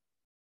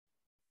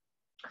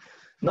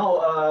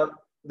 Now,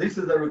 this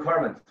is the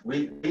requirement.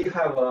 We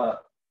have a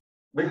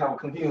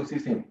continuous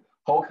system.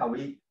 How can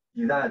we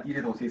design a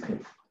digital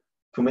system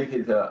to make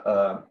it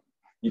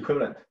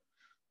equivalent?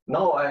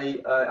 Now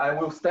I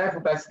will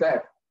step by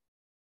step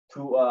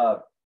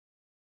to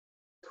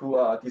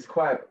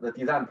describe the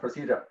design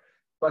procedure.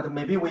 But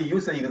maybe we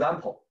use an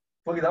example.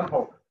 For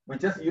example, we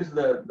just use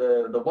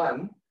the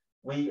one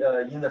we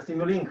in the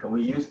Simulink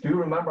we use. Do you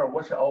remember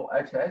what's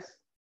OHS?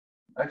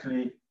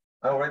 Actually,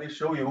 I already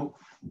show you.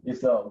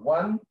 It's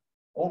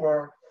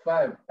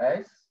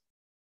 1/5s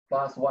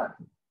plus 1.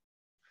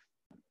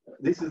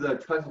 This is the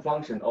transfer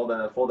function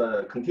for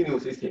the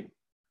continuous system.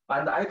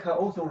 And I can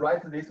also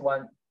write this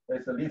one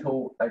as a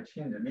little, I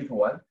change a little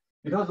one,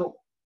 because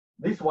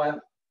this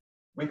one,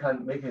 we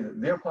can make it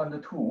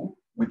 0.2,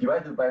 we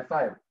divide it by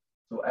 5.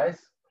 So s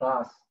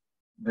plus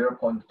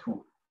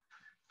 0.2.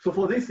 So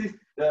for this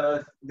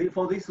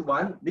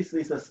one, this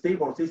is a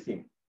stable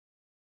system,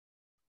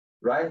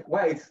 right?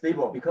 Why it's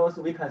stable? Because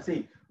we can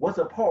see what's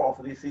the power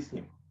of this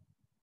system.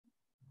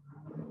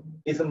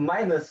 It's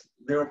minus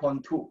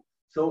 0.2.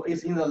 So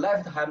it's in the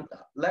left hand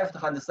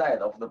side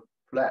of the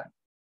plan.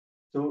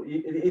 So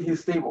it is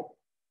stable.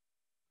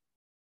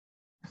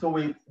 So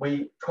we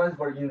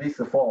transfer in this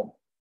form.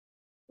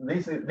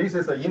 This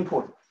is the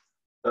input.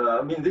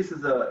 This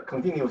is a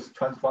continuous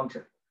transfer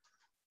function.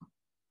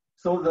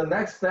 So the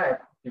next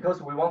step,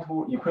 because we want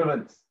to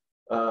equivalent,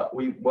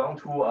 we want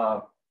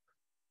to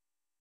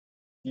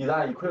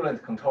design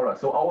equivalent controller.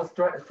 So our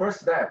first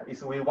step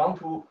is we want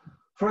to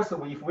first,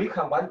 if we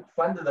can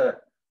find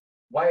the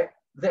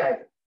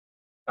YZ,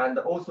 and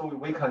also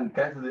we can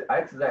get the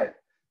XZ.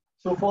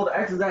 So for the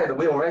XZ,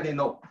 we already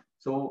know.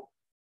 So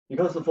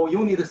because for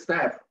unit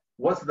step,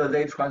 what's the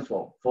Z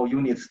transform for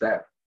unit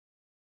step?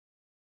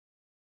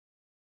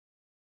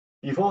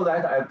 Before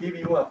that, I'll give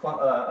you a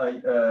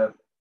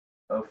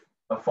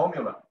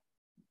formula,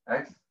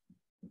 X.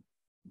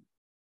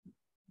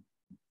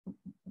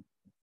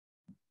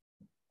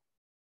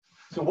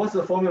 So what's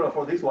the formula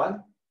for this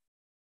one?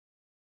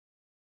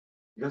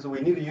 Because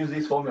we need to use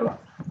this formula.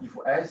 If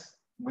S,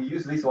 we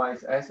use this one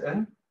as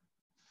Sn,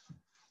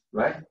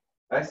 right?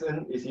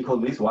 Sn is equal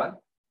to this one.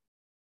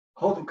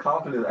 How to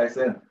calculate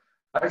Sn?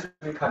 Actually,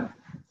 we can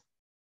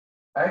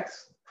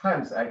X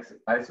times X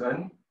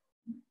Sn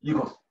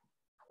equals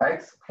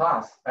X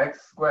plus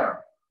X squared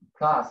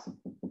plus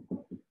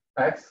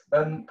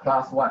Xn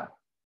plus 1,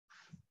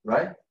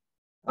 right?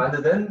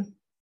 And then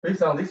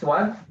based on this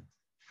one,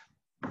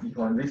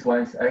 this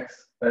one is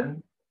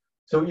Xn.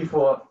 So if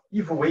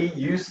we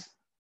use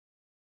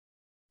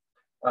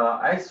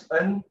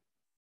Sn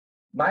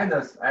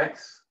minus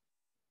X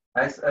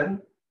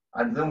Sn,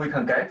 and then we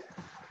can get.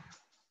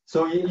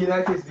 So in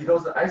that case,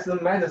 because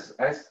Sn minus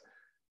X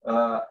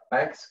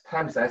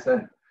times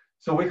Sn,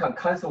 so we can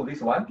cancel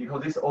this one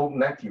because this is all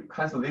negative.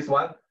 Cancel this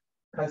one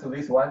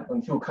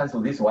until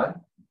cancel this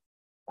one.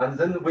 And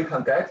then we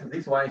can get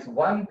this one is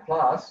 1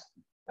 plus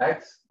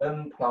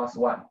Xn plus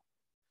 1.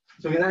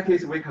 So in that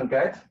case, we can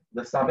get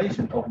the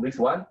summation of this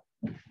one.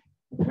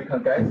 We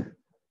can get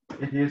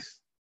it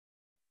is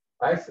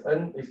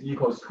Xn is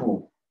equals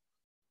to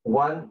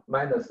 1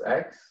 minus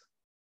X,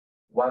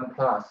 1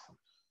 plus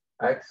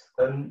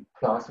Xn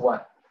plus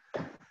 1.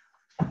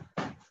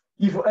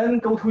 If n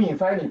go to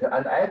infinity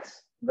and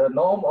X, the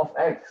norm of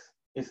X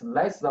is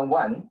less than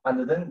 1,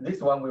 and then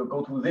this one will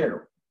go to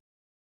 0.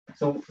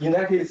 So in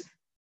that case,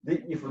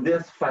 if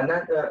there's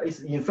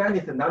is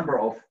infinite number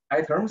of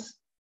items,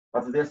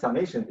 but their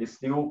summation is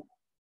still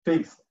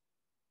fixed.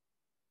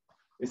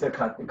 It's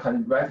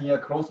can write in a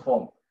closed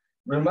form.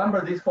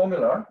 Remember this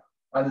formula,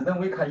 and then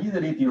we can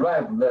easily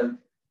derive the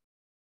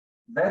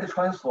Z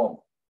transform.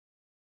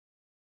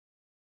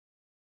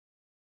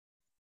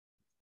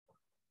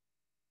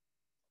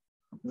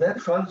 Z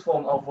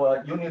transform of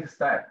a unit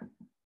step.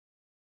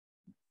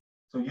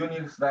 So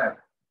unit step.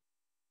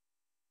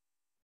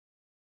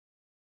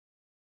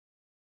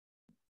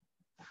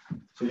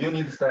 So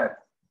unit step.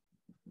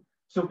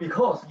 So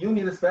because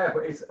unit step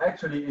is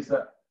actually is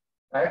a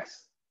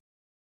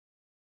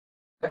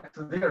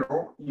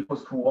x0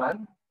 equals to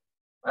 1,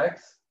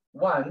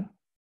 x1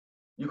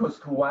 equals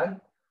to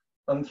 1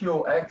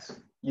 until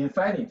x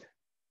infinite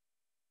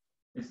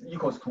is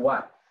equals to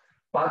 1.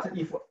 But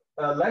if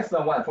less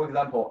than 1, for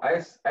example,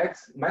 x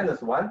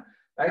minus 1,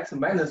 x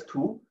minus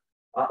 2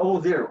 are all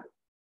 0.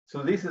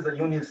 So this is a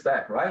unit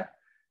step, right?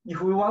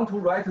 If we want to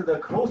write the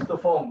closed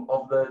form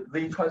of the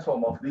Z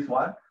transform of this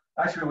one,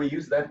 actually we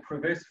use that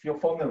previous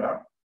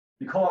formula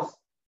because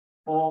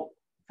for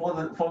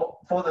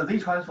the Z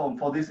transform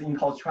for this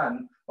impulse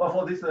trend or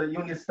for this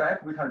unit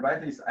step, we can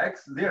write this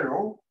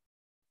x0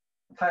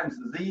 times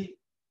Z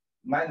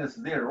minus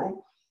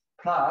 0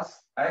 plus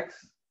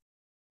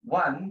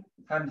x1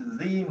 times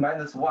Z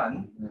minus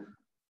 1,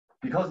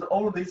 because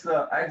all these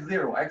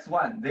x0,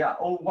 x1, they are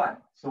all 1.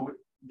 So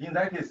in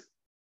that case,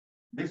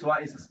 this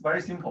one is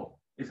very simple.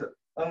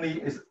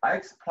 is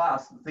x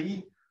plus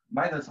z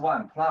minus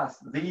 1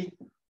 plus z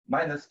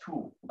minus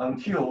 2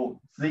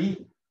 until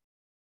z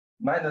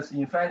minus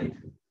infinity,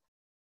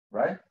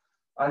 right?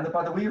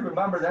 But we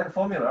remember that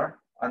formula,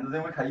 and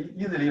then we can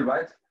easily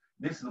write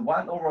this is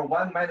 1 over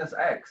 1 minus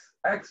x.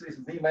 X is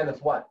z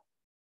minus 1.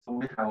 So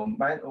we have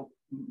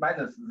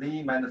minus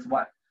z minus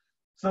 1.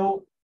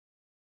 So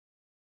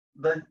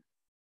the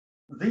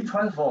z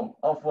transform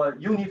of a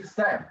unit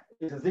step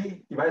is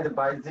z divided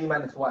by z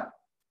minus 1.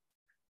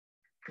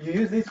 You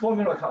use this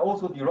formula can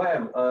also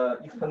derive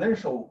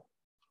exponential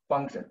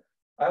function.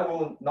 I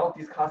will not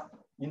discuss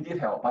in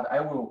detail, but I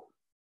will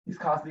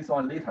discuss this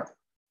one later.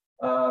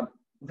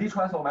 Z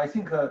transform, I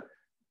think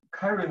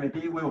Carrie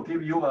maybe will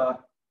give you a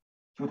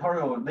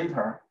tutorial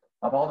later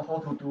about how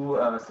to do,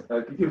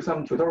 give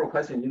some tutorial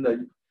question in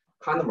the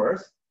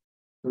Canvas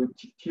to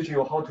teach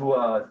you how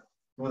to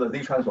do the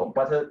Z transform.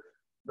 But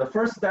the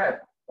first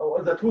step,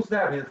 the two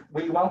steps is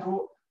we want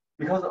to,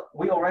 because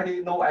we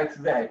already know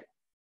xz.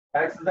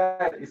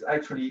 Xz is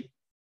actually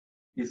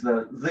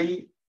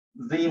z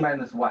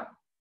minus 1.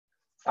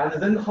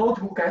 And then how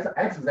to get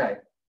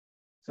xz?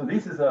 So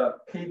this is a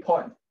key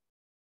point.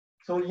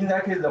 So in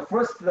that case, the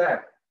first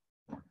step,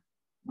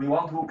 we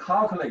want to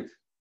calculate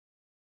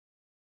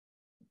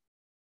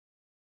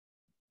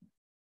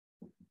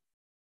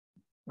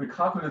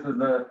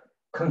the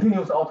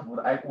continuous output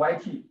at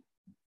yt.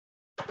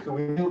 So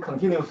we do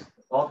continuous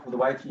output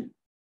yt.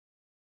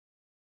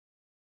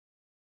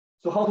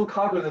 So how to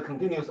calculate the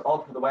continuous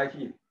output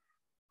yt?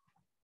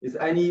 Is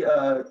any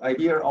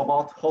idea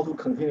about how to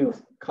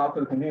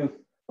calculate continuous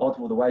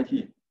output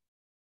yt?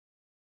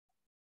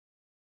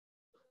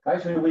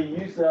 Actually, we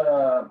use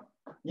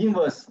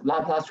inverse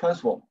Laplace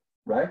transform,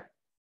 right?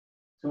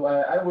 So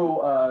I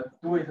will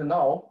do it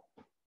now.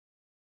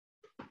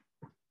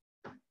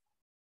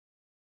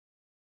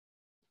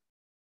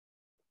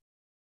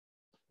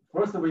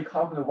 First, we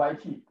calculate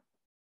yt.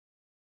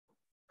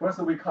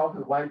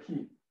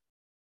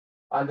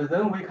 And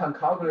then we can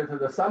calculate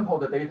the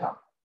sampled data,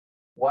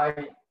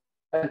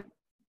 yn,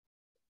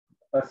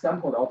 a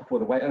sampled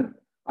output yn.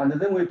 And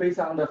then we base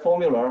on the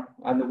formula,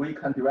 and we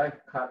can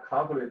directly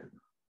calculate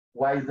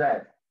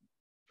yz.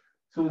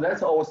 So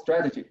that's our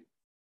strategy.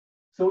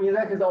 So in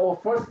that case, our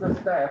first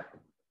step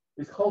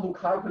is how to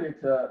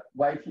calculate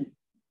yt.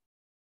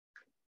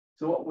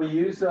 So we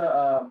use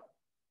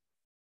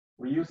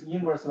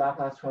inverse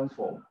Laplace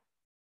transform.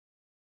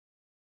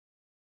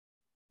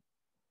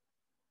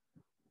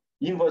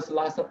 Inverse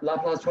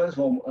Laplace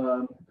transform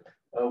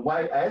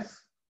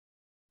ys.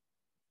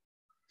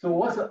 So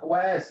what's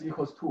ys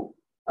equals to?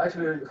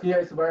 Actually, here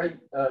it's very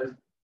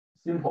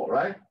simple,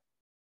 right?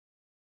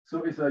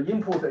 So it's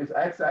input is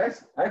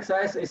xs.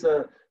 Xs is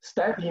a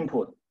step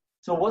input.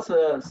 So what's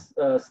a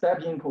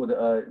step input?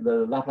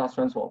 The Laplace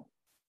transform.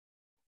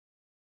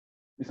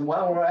 It's 1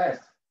 over s.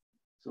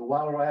 So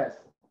 1 over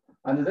s,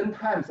 and then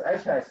times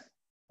hs.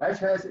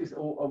 Hs is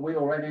we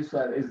already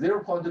said is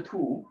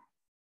 0.2.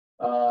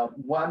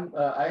 1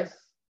 s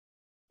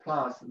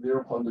plus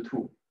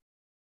 0.2.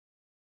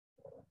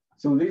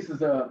 So this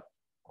is a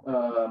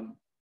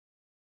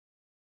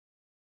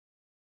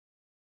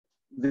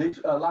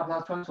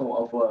Laplace transform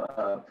of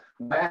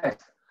ys,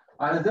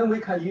 and then we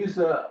can use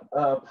a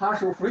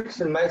partial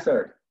friction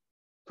method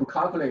to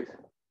calculate.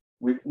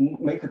 We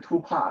make two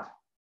parts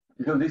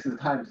because this is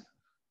times,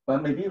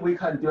 but maybe we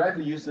can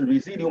directly use the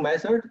residual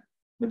method.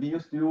 Maybe you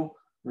still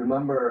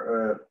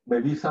remember,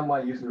 maybe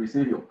someone use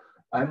residual.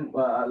 I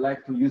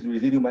like to use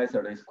residual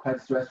method. It's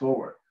quite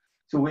straightforward.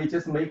 So we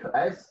just make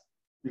s,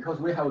 because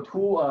we have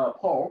two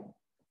poles.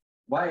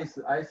 One is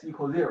s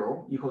equals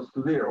 0 equals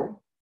to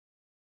 0.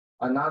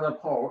 Another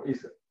pole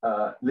is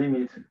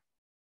limit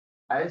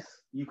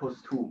s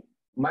equals to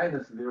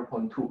minus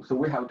 0.2. So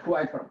we have two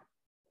items.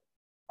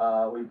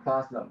 We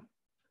plus them.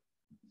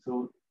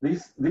 So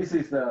this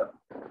is the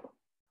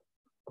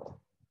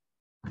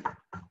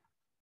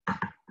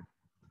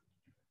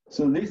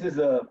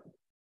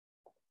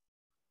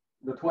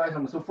the two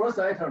items. So first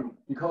item,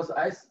 because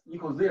s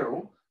equals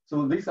 0,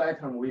 so this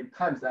item we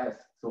times s.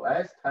 So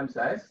s times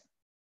s,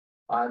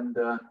 and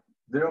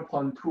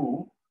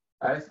 0.2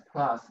 s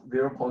plus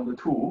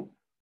 0.2,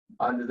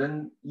 and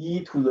then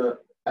e to the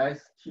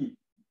st,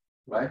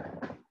 right?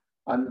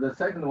 And the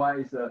second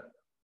one is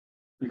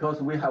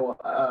because we have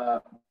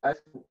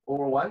s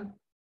over 1,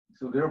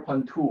 so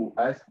 0.2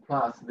 s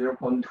plus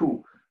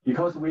 0.2.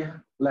 Because we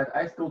let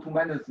s go to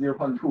minus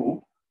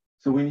 0.2,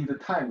 so we need the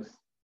times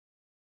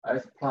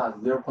s plus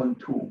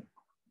 0.2,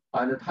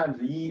 and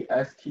times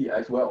est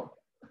as well.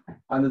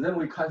 And then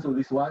we cancel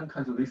this one,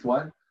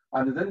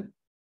 and then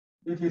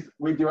it is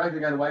we directly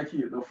get yt.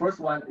 The first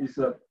one is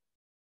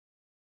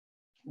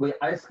we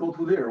s go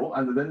to 0,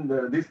 and then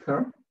this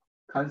term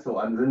cancel,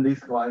 and then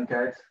this one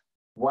gets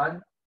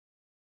 1,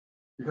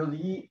 because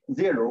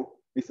E0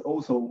 is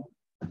also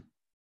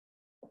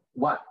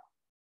 1.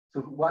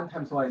 So 1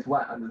 times 1 is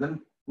 1, and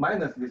then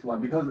minus this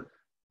one, because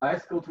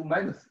s go to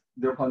minus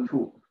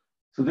 0.2.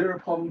 So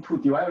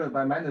 0.2 divided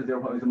by minus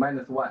 0.2 is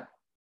minus 1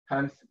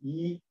 times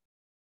E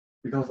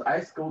because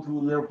x go to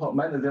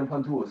minus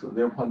 0.2, so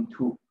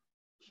 0.2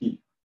 t.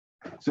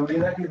 So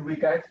in that case, we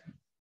get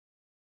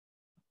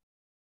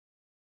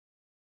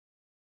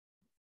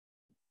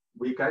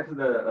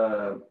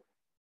the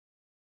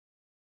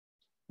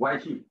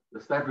yt,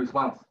 the step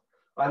response.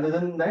 And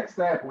then next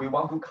step, we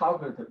want to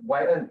calculate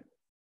yn.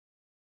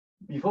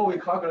 Before we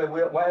calculate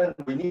yn,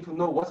 we need to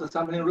know what's the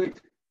sampling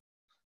rate.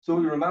 So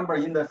you remember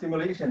in the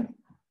simulation,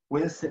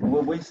 when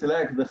we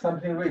select the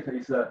sampling rate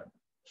is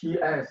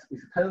ts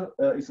is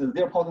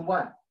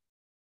 0.1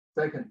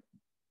 second.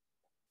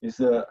 It's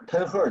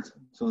 10 hertz.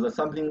 So the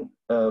sampling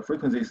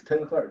frequency is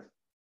 10 hertz.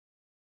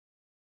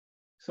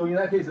 So in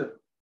that case,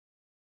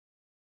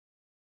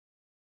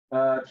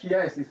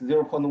 ts is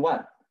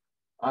 0.1,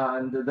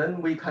 and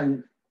then we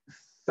can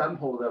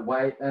sample the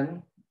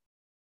yn.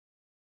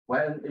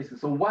 Yn is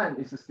so 1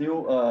 is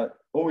still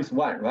always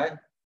 1, right?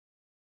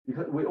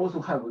 Because we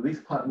also have this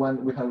part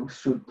 1, we have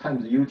should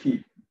times ut.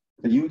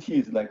 The ut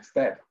is like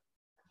step.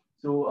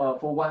 So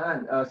for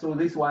yn, so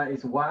this one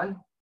is 1.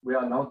 We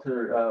are not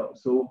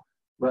so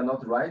we are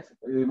not right.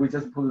 We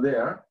just put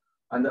there,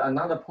 and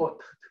another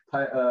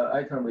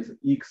item is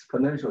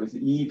exponential is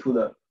e to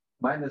the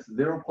minus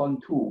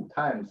 0.2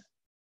 times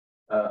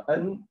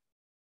n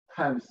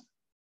times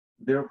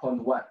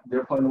 0.1.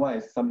 0.1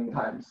 is something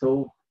time.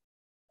 So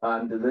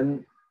and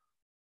then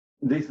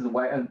this is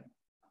yn.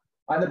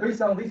 And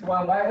based on this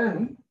one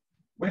yn,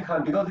 we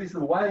can, because this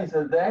one is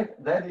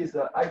that is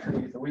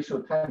actually we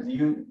should times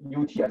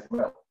ut as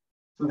well.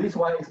 So this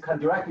one is can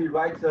directly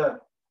write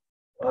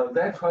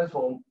that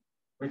transform.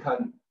 We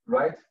can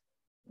write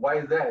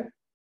yz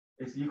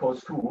is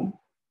equals to.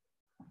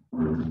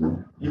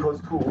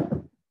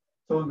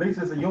 So this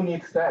is a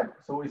unique step.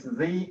 So it's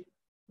z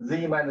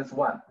minus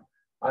 1.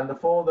 And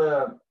for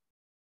the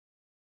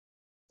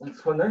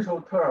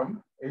exponential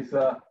term is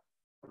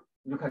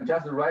you can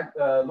just write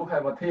look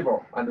at a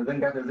table and then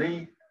get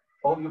z,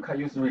 or you can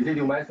use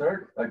residual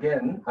method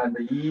again and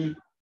e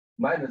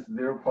minus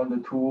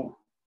 0.2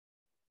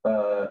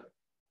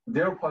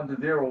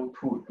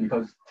 0.02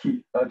 because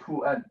t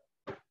 2n.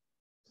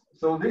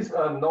 So this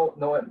no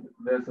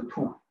there's a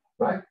 2,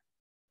 right?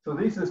 So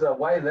this is a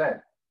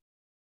yz.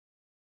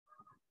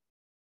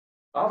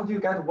 After you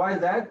get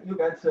yz, you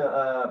get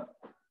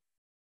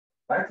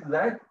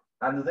xz,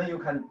 and then you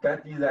can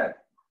get dz.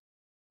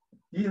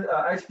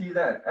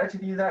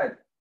 hdz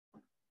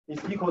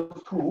is equal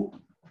to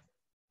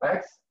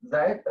yz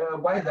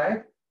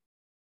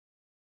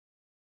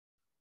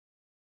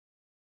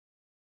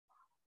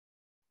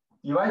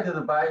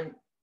divided by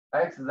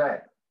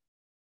xz.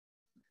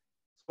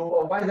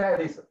 So yz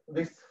is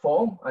this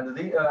form, and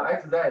the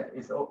xz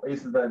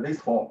is this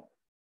form.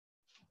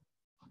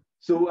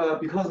 So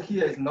because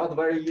here is not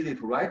very easy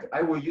to write,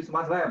 I will use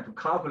MATLAB to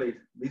calculate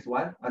this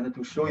one and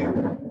to show you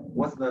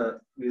what's the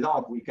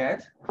result we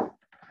get.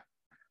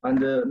 And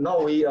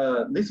now we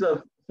this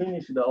is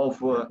finished of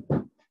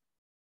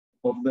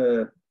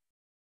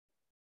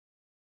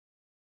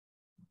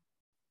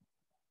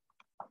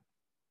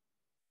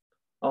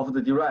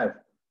the derive,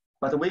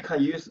 but we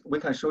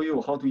can show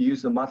you how to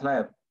use the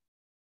MATLAB.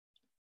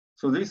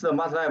 So this is the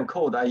MATLAB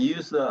code. I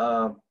use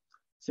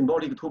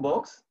symbolic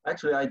toolbox.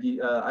 Actually,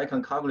 I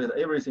can calculate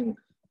everything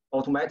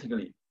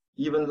automatically,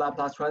 even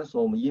Laplace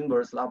transform,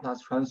 inverse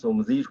Laplace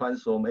transform, Z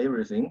transform,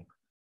 everything.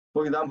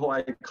 For example,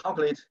 I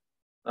calculate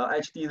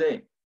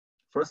hdz.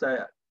 First,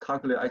 I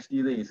calculate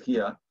hdz is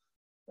here.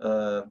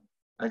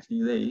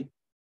 hdz.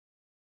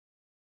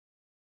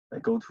 I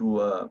go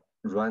to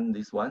run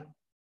this one.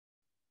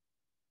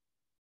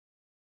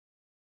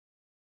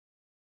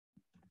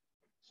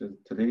 So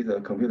today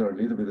the computer a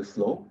little bit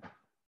slow.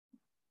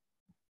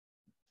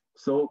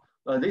 So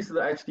this is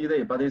the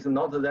hdz, but it's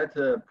not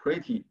that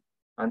pretty,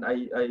 and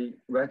I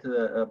write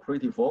a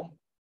pretty form.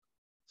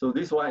 So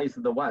this one is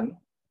the one,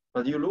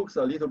 but it looks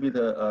a little bit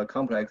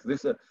complex.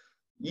 This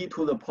e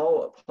to the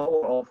power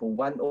of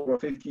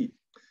 1/50.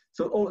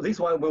 So this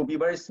one will be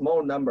very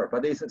small number,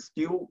 but it's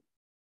still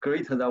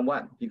greater than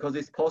 1 because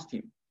it's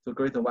positive, so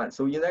greater than 1.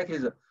 So in that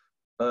case,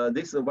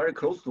 this is very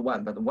close to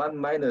 1, but 1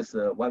 minus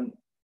 1,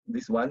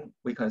 this one,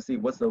 we can see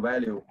what's the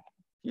value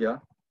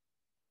here.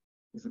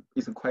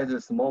 It's quite a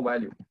small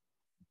value.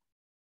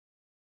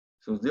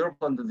 So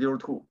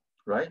 0.02,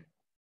 right?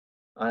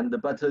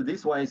 And but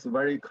this one is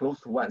very close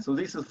to 1. So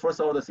this is first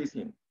order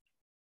system.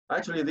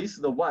 Actually, this is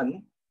the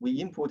one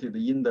we inputted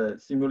in the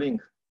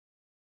Simulink.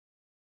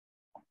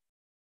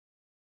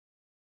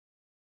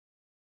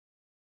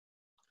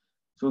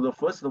 So the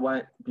first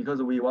one,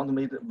 because we want to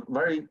make it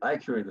very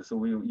accurate, so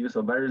we use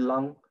a very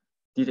long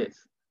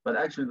digits. But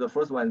actually, the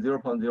first one,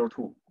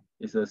 0.02,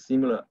 is a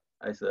similar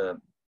as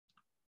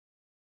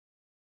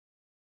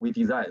we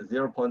designed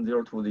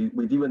 0.02.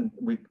 We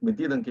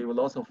didn't give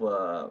lots of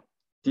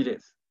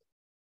digits,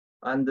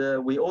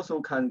 and we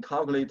also can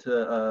calculate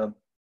the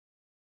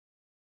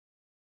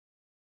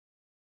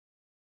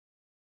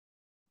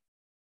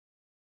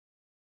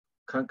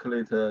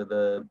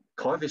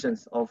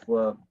coefficients of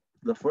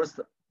the first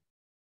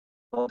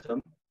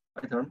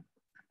item.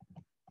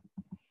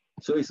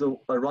 So it's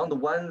around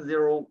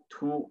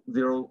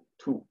 10202.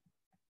 2.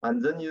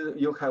 And then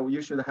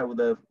you should have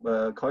the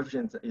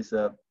coefficient is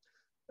 1,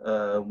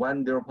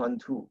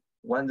 0.2,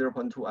 1,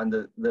 0.2, and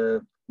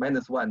the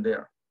 -1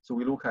 there. So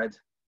we look at,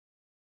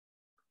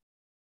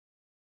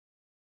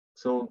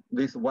 so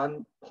this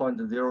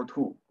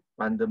 1.02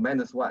 and the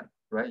 -1,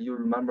 right? You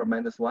remember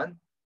 -1,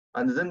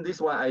 and then this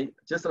one I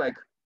just like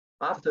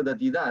after the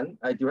design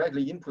I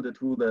directly input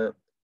to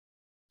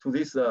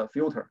this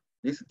filter.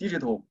 This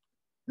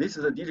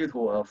is a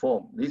digital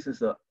form. This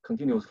is a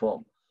continuous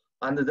form,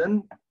 and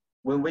then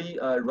when we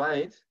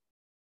write,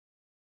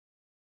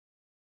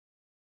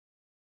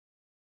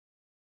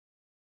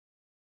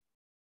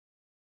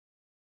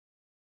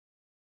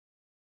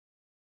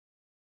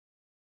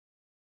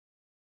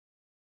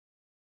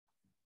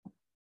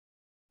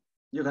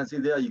 you can see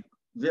they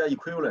are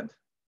equivalent.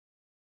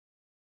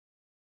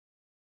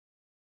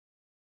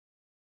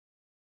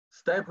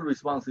 Step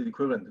response is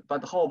equivalent,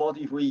 but how about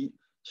if we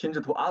change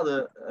it to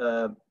other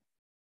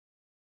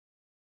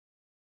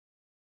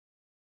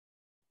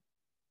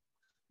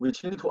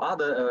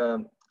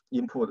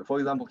input? For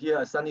example, here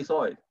a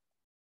sinusoid.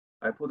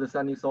 I put a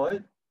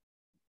sinusoid.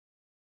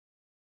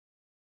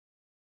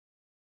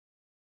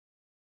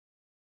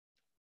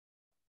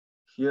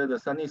 Here the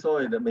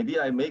sinusoid, maybe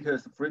I make a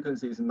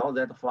frequency is not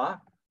that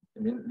far. I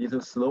mean,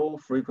 little slow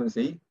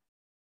frequency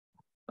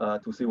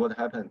to see what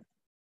happens.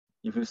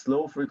 If you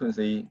slow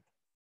frequency,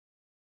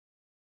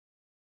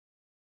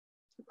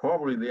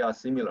 probably they are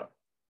similar.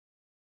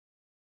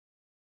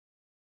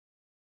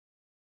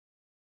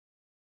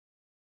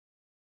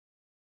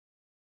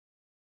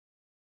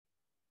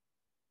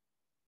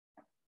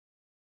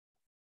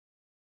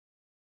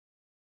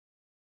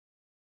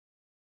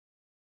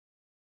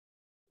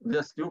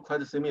 They're still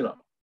quite similar,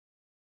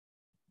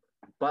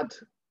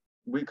 but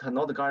we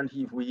cannot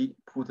guarantee if we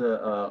put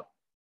a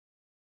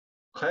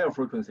higher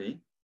frequency.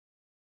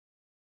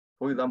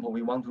 For example,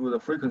 we want to do the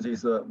frequency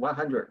is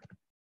 100,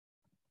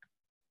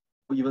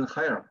 or even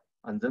higher,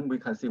 and then we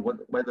can see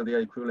whether they are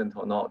equivalent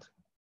or not.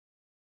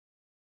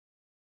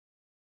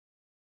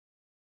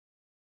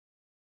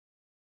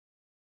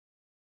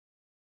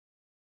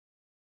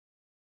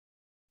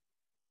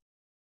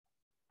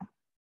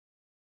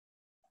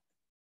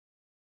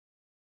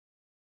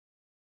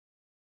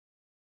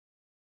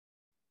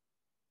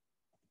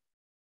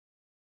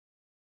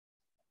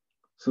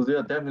 So they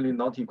are definitely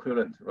not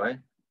equivalent, right?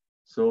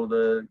 So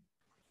the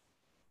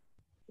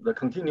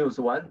continuous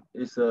one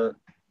is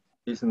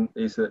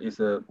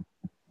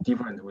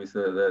different with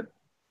the.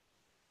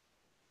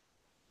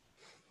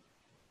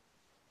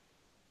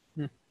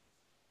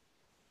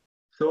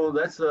 So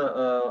that's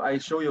I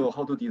show you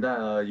how to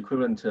design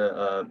equivalent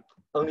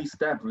only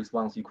step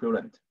response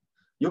equivalent.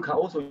 You can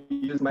also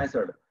use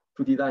method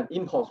to design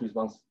impulse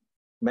response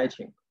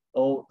matching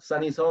or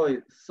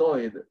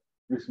sinusoid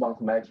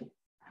response matching,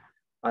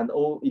 and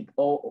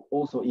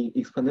also in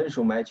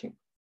exponential matching.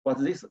 But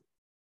this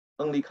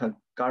only can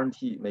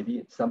guarantee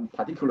maybe some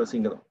particular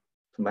signal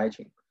to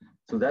matching.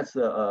 So that's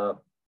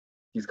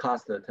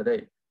discussed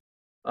today.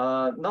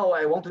 Now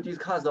I want to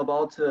discuss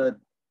about the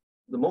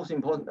most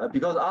important,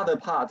 because other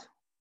part,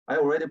 I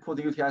already put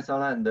UTS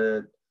online,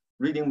 the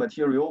reading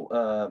material,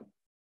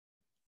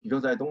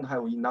 because I don't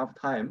have enough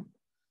time.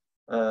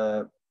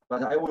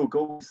 But I will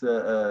go with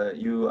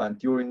you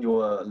during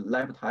your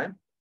lab time.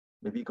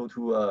 Maybe go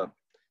to,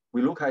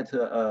 we look at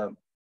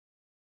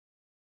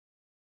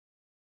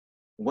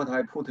what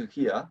I put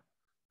here.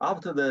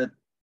 After the,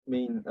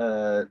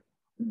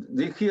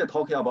 they here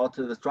talking about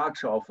the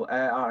structure of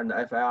IR and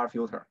FIR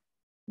filter.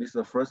 This is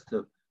the first.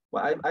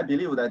 Well, I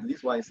believe that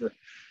this one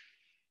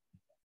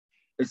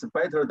is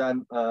better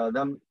than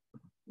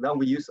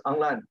we use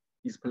online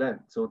display.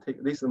 So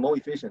this is more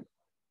efficient.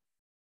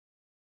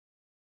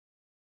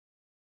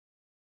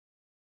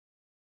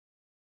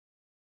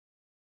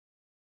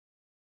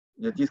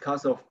 The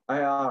discuss of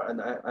IR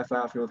and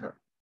FIR filter.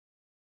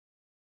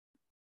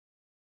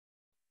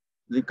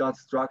 They got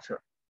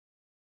structure.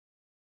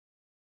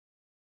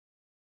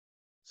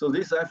 So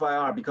this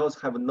FIR, because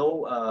have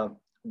no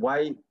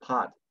Y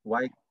part.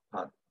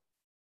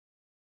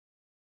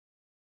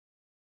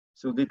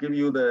 So they give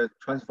you the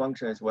transfer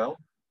function as well.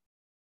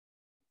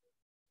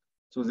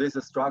 So this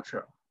is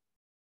structure.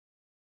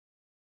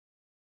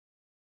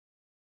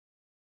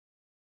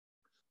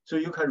 So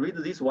you can read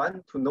this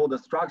one to know the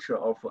structure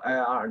of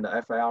IR and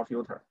the FIR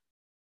filter.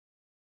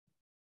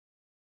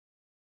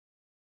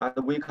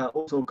 And we can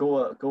also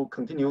go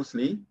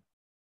continuously.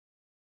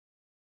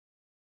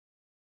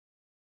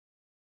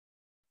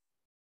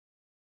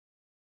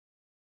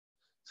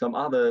 Some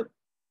other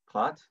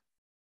part.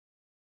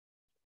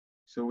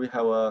 So we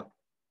have a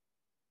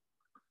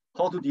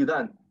how to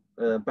design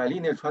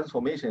bilinear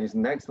transformation is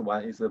next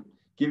one is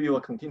give you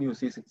a continuous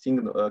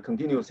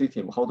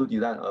system, how to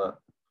design a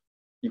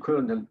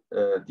equivalent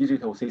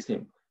digital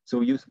system.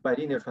 So use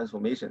bilinear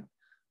transformation,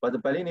 but the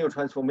bilinear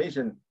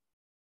transformation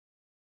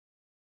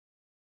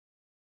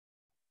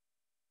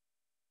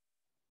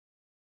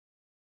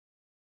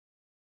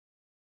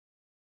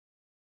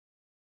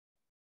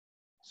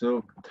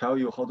So tell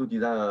you how to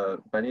design a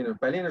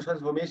bilinear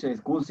transformation. Is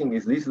good thing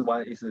is this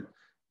one is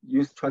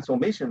use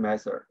transformation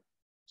method.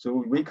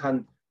 So we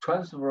can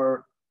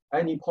transfer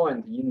any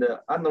point in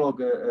the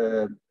analog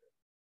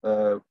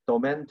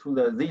domain to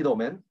the Z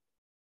domain,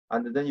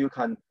 and then you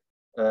can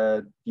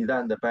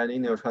design the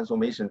bilinear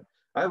transformation.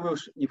 I will,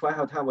 if I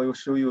have time, I will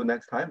show you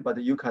next time, but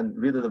you can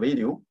read the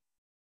video.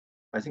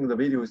 I think the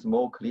video is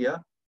more clear.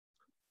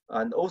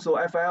 And also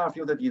FIR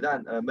filter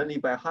design mainly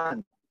by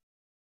hand.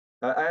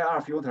 IR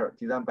filter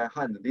designed by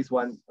hand. This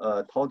one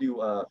told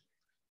you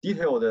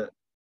detailed.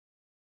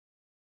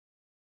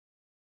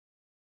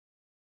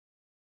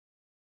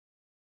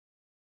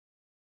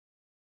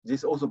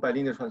 This also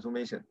bilinear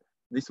transformation.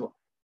 This one.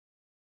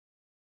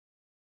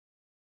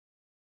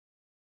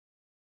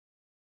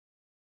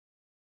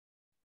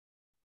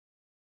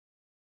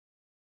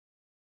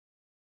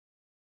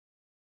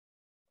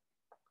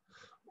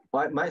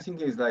 My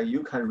thinking is that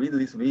you can read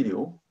this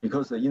video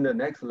because in the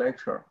next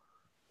lecture,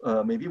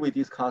 maybe we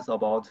discuss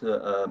about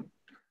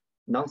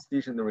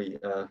non-stationary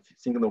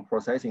signal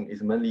processing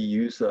is mainly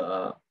used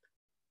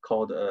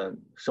called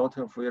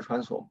short-term Fourier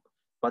transform.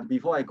 But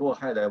before I go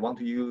ahead, I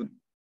want you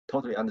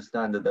totally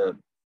understand the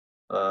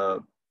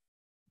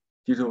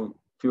digital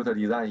filter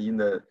design in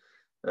the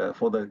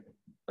for the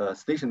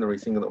stationary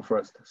signal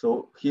first.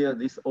 So here,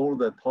 this all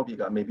the topic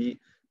maybe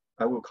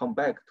I will come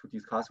back to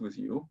discuss with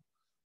you.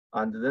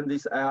 And then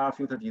this IR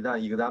filter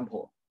design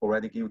example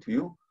already give to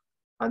you.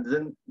 And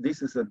then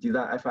this is a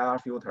design FIR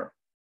filter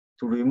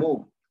to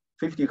remove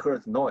 50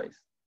 Hertz noise.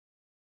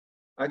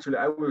 Actually,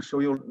 I will show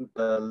you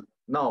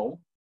now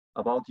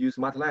about use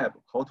MATLAB,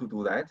 how to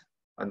do that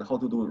and how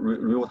to do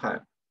real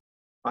time.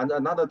 And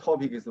another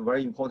topic is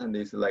very important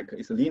is like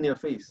it's a linear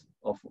phase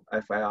of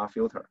FIR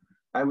filter.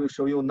 I will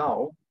show you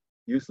now,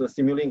 use the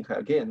Simulink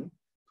again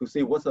to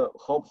see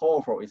how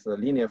powerful is the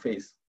linear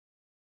phase.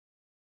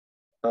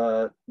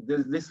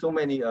 There's so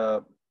many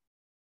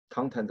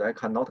content I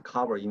cannot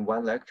cover in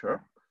one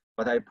lecture,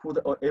 but I put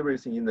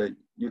everything in the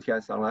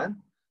UTS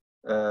online,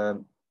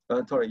 in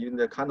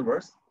the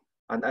Canvas,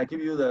 and I give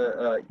you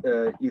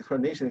the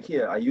explanation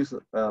here. I use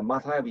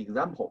MATLAB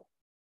example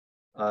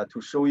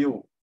to show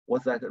you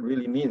what that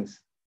really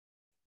means.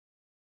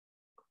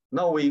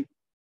 Now we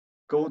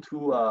go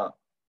to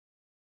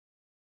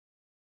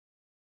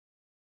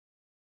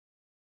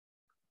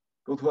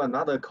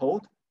another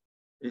code.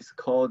 It's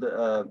called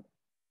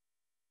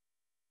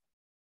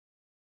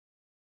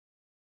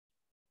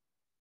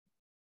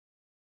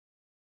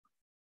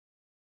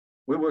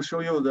we will show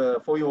you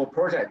for your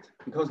project,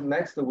 because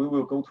next we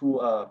will go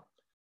to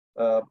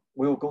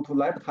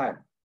lab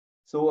time.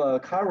 So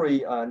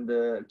Carrie and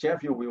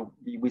Jeffrey will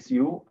be with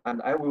you,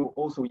 and I will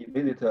also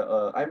visit.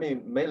 I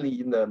mean, mainly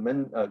in the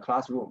main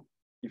classroom.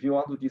 If you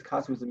want to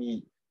discuss with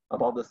me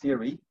about the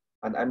theory,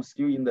 and I'm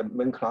still in the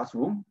main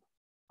classroom,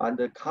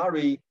 and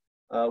Carrie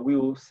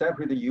will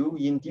separate you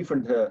in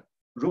different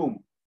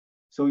room.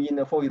 So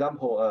for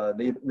example,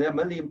 they're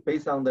mainly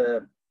based on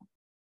the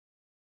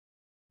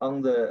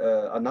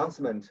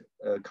announcement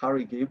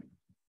Carrie gave,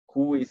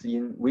 who is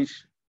in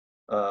which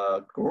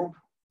group.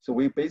 So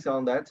we based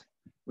on that,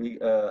 we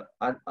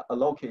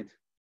allocate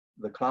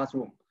the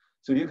classroom.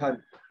 So you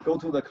can go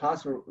to the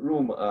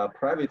classroom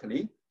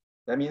privately.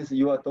 That means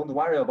you don't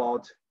worry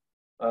about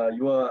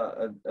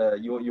your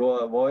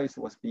voice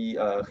was be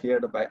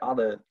heard by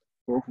other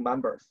group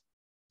members.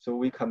 So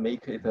we can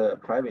make it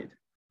private.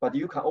 But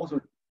you can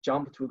also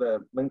jump to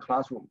the main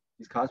classroom,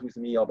 discuss with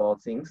me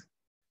about things.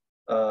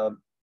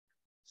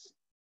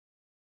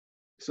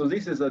 So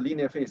this is a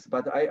linear phase,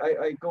 but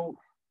I go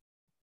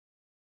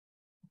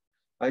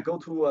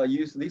to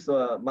use this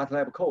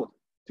MATLAB code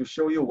to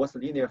show you what's the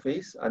linear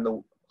phase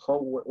and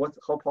how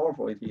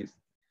powerful it is.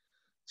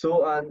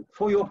 So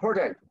for your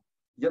project,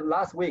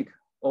 last week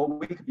or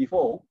week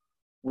before,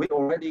 we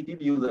already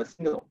give you the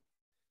signal.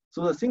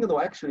 So the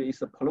signal actually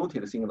is a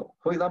polluted signal.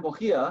 For example,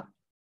 here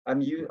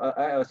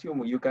I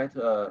assume you get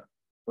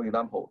for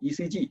example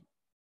ECG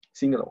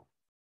signal.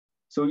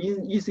 So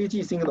in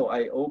ECG signal,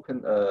 I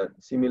open a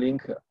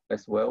Simulink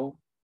as well.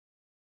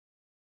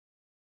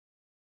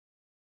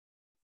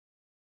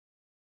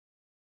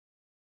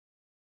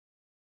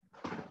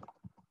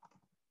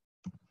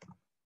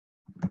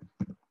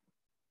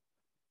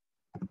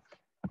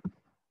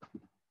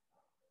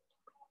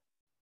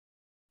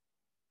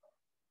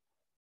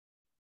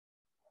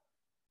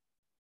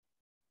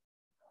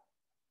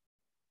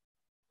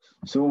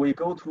 So we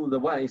go to the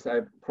one is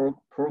I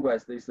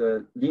progress this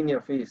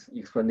linear phase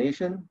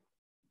explanation.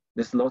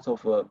 There's lots of,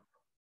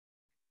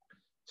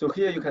 so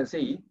here you can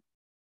see,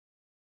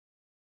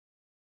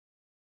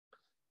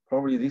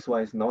 probably this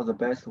one is not the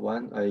best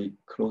one. I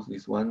close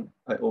this one,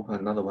 I open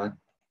another one.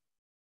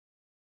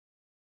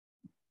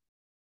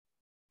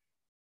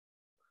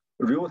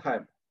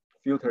 Real-time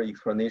filter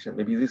explanation,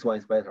 maybe this one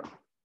is better.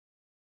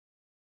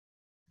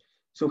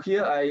 So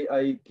here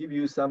I give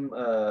you some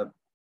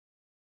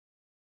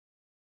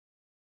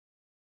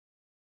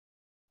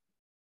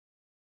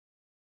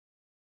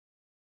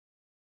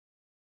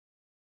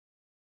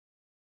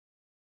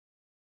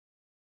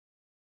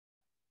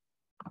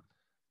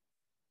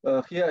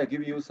Here I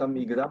give you some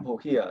example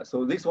here.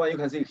 So this one you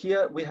can see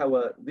here we have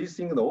this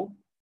signal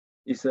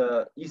is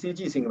a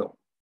ECG signal.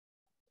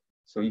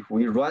 So if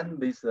we run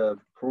this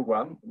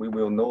program, we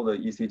will know the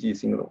ECG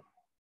signal.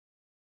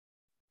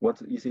 What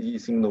ECG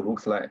signal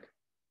looks like.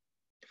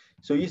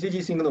 So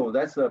ECG signal,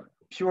 that's a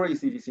pure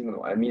ECG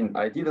signal. I mean,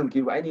 I didn't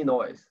give any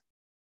noise,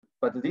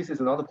 but this is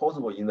not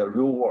possible in the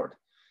real world.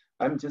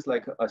 I'm just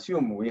like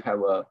assume we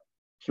have a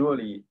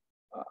purely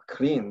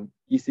clean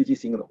ECG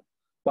signal,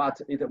 but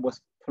it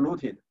was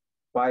polluted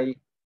by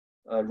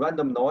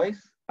random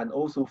noise and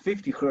also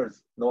 50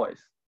 Hertz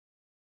noise.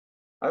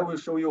 I will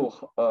show you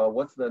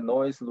what the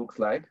noise looks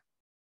like.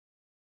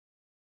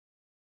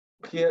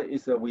 Here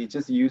is we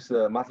just use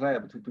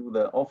MATLAB to do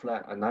the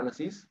offline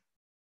analysis.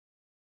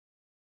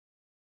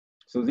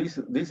 So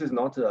this is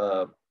not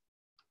FIR,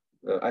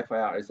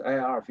 it's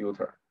IR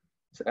filter.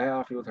 It's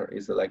IR filter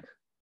is like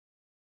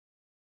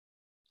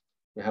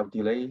we have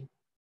delay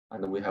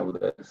and we have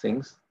the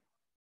things.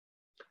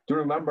 Do you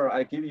remember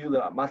I give you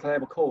the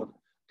MATLAB code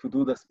to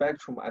do the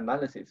spectrum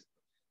analysis?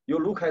 You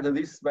look at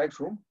this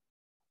spectrum.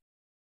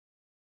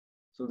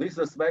 So this is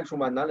a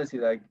spectrum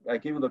analysis. I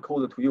give the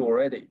code to you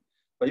already,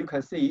 but you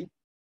can see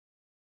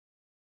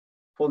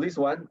for this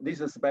one,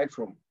 this is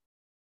spectrum.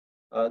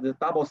 The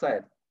double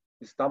side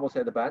is double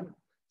side band.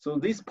 So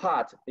this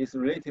part is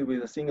related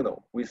with the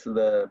signal, with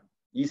the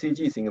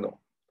ECG signal.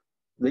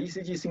 The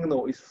ECG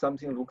signal is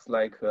something looks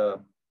like,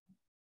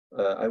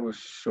 I will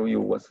show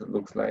you what it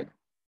looks like.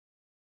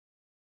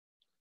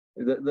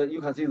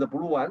 You can see the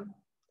blue one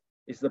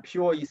is the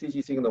pure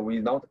ECG signal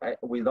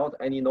without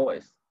any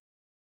noise.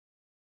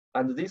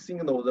 And this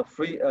signal, the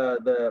free,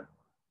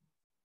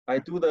 I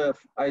do the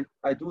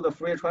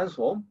Fourier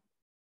transform,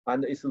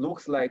 and it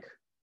looks like,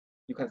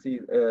 you can see,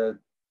 it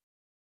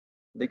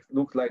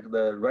looks like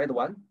the red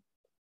one,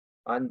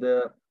 and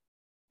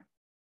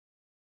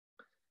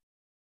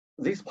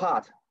this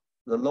part,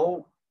 the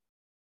low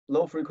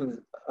frequency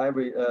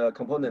every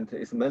component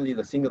is mainly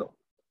the signal,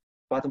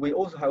 but we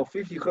also have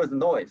 50 Hertz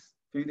noise,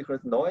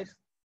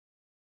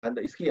 and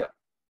it's here,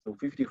 so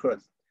 50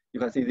 Hertz. You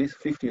can see this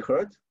 50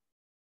 Hertz.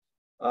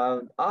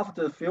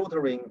 After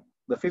filtering,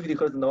 the 50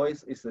 Hertz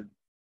noise is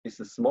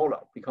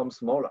smaller, becomes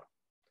smaller,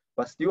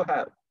 but still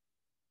have.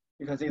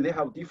 You can see they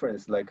have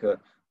difference. Like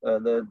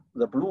the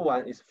blue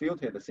one is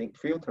filtered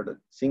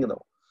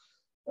signal.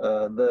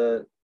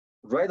 The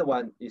red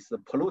one is the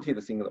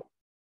polluted signal.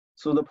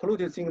 So the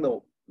polluted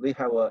signal, they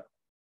have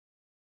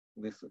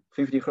this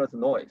 50 Hertz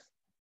noise.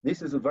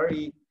 This is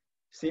very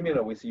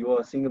similar with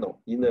your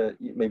signal.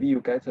 Maybe you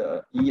get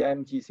a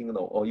EMG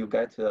signal or you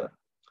get a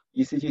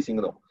ECG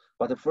signal.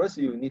 But first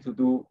you need to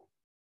do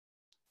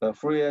a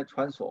Fourier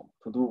transform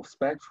to do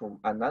spectrum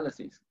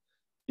analysis,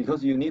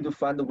 because you need to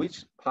find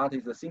which part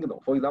is the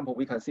signal. For example,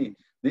 we can see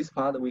this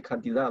part we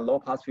can design a low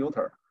pass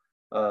filter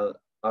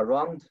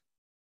around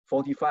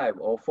 45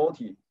 or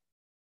 40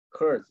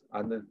 Hertz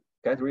and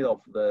get rid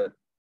of the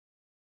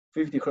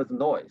 50 Hertz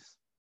noise.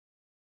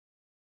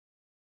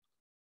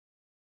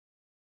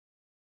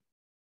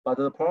 But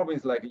the problem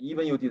is like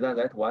even you design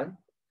that one,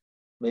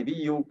 maybe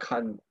you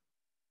can,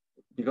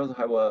 because you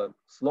have a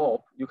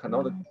slope, you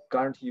cannot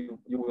guarantee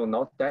you will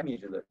not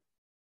damage the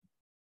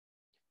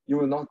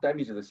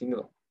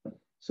signal.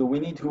 So we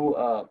need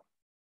to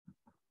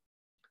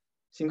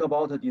think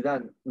about the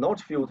design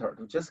notch filter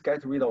to just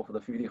get rid of the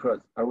 50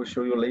 Hertz. I will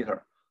show you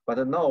later.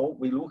 But now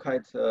we look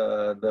at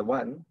the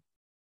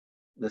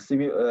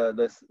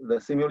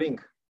Simulink.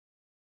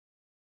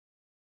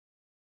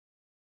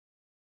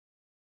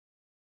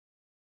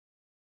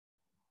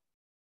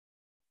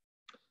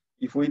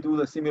 If we do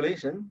the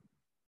simulation,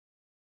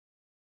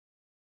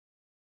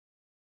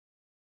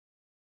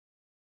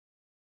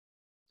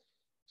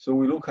 so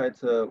we look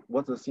at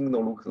what the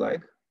signal looks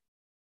like.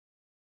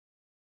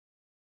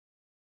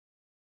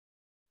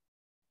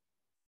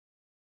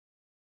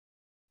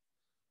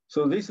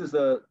 So this is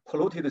a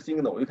polluted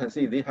signal. You can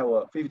see they have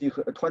a 50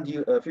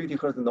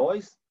 Hertz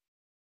noise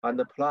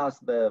and plus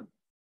the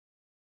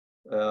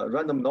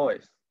random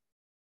noise.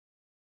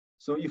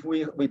 So if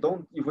we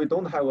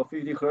don't have a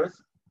 50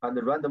 Hertz and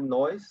the random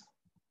noise,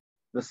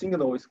 the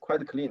signal is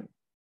quite clean.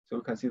 So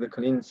you can see the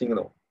clean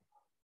signal.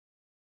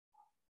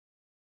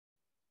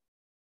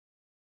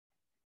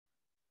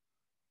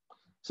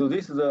 So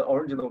this is the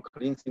original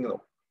clean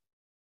signal.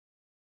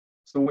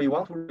 So we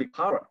want to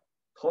recover,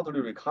 totally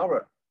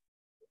recover,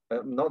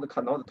 not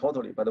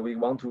totally, but we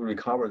want to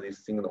recover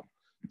this signal.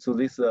 So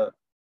this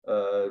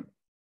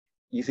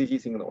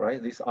ECG signal,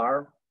 right? This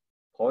R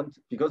point,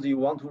 because you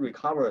want to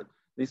recover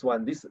this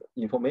one, this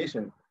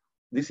information,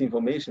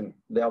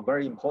 they are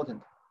very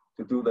important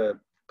to do the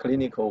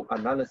clinical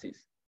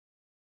analysis.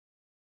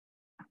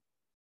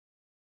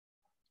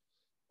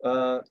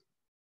 So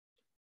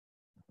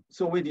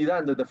we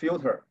designed the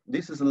filter.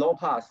 This is a low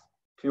pass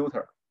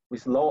filter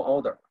with low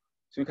order.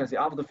 So you can see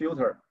after the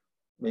filter,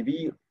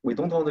 maybe we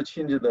don't want to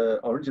change the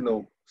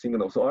original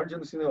signal. So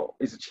original signal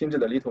is changed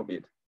a little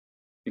bit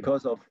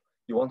because of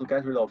you want to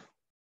get rid of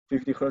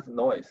 50 Hertz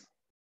noise.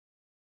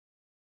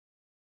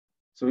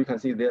 So you can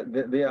see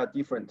they are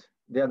different.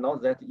 They are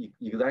not that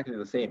exactly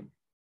the same.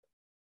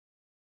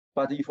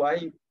 But if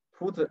I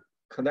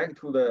connect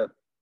to the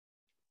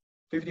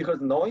 50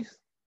 Hertz noise,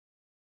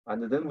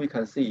 and then we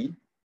can see,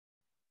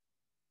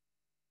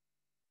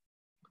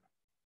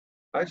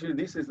 actually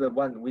this is the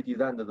one we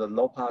designed, the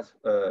low pass,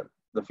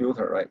 the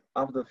filter, right?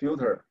 After the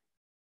filter,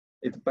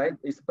 it's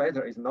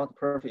better, it's not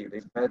perfect,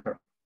 it's better.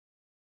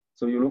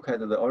 So you look at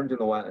the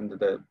original one and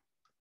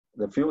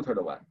the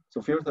filtered one.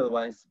 So filtered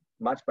one is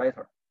much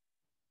better,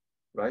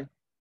 right?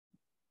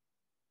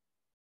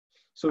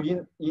 So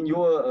in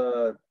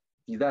your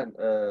design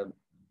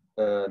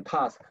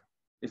task,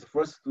 is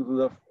first to do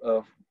the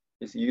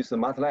is use the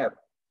MATLAB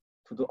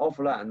to do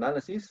offline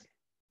analysis.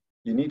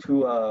 You need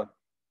to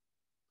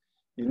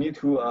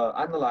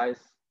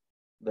analyze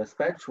the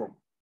spectrum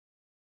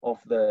of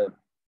the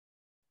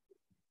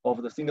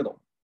signal.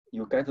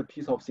 You get a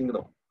piece of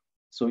signal,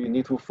 so you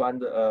need to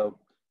find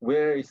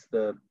where is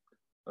the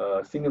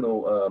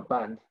signal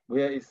band,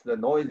 where is the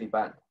noisy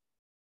band.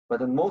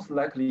 But most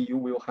likely you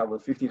will have a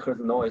 50 Hertz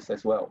noise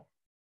as well.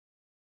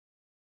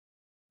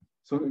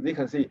 So they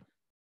can see,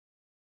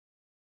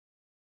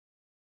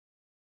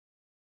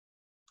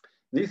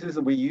 this is,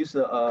 we use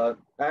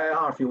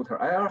IIR filter.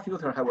 IIR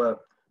filter have a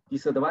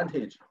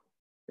disadvantage.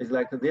 It's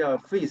like their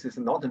phase is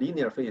not a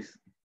linear phase.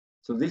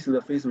 So this is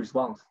the phase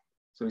response.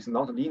 So it's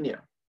not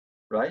linear,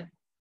 right?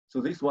 So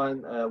this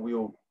one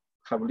will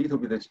have a little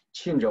bit of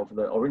change of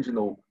the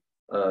original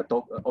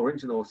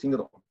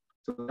signal.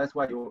 So that's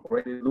why you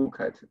already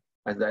look at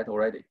that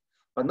already.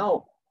 But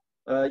now,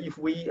 if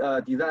we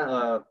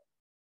design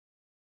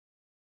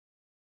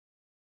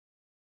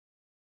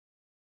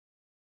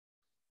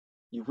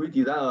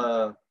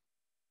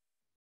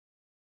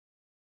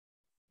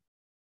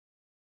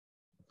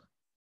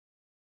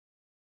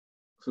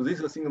so this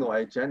is a signal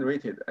I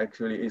generated,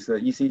 actually is a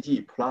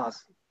ECG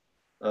plus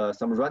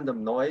some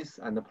random noise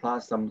and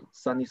plus some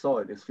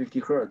sinusoid, it's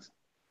 50 Hertz.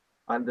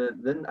 And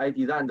then I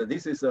designed,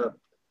 this is a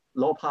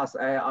low pass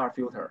IIR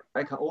filter.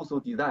 I can also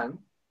design,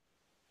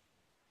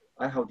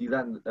 I have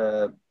designed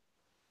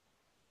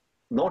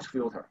notch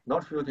filter.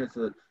 Notch filter is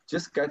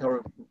just get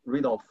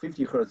rid of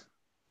 50 Hertz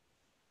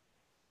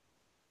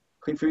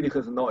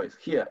noise.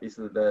 Here is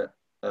the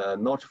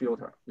notch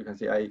filter. You can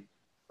see I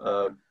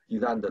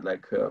designed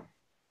like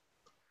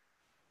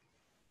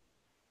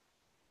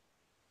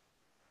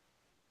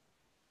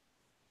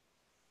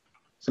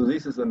so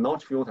this is a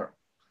notch filter.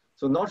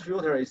 So notch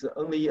filter is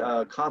only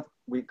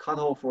we cut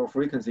off for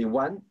frequency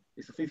 1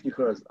 is 50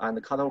 Hertz and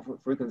the cutoff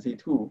frequency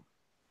 2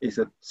 is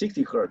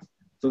 60 Hertz.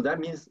 So that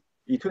means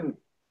between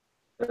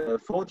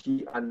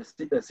 40 and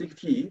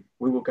 60,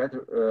 we will get,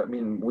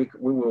 we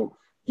will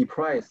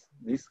depress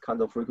this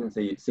kind of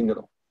frequency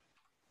signal.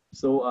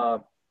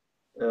 So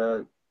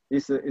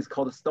it's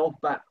called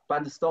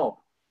band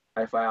stop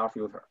FIR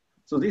filter.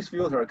 So this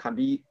filter can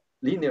be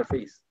linear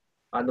phase,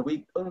 and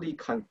we only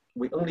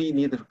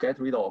need to get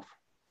rid of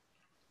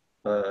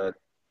the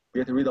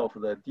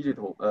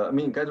digital,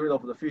 get rid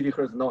of the 50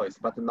 Hertz noise,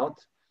 but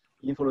not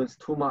influence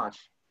too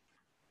much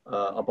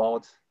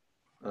about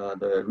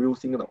the real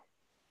signal.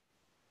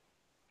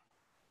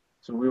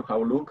 So we'll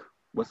have a look.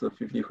 What's the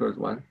 50 Hertz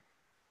one?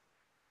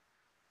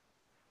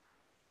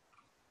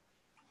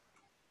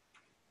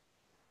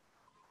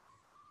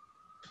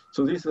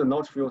 So this is a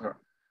notch filter.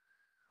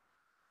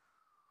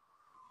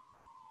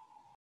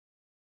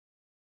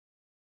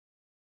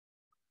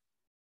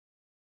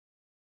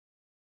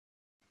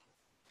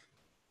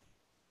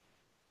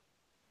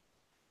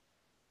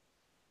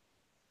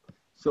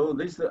 So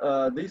this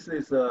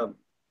is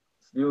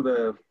still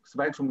the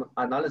spectrum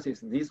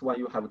analysis. This one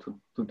you have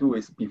to do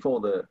is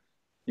before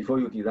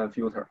you design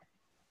filter,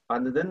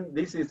 and then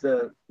this is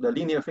the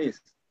linear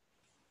phase.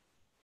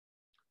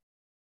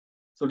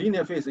 So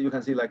linear phase, you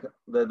can see like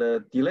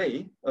the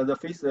delay, the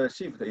phase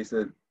shift is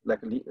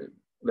like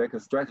a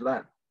straight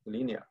line,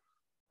 linear,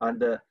 and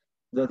the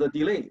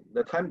delay,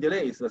 the time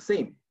delay is the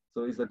same.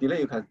 So it's a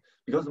delay you can,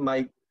 because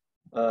my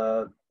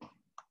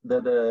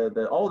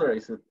the order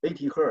is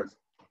 80 Hertz.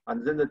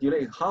 And then the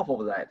delay is half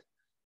of that.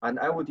 And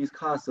I will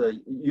discuss,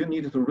 you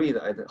need to read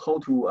how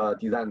to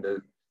design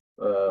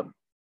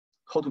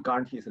how to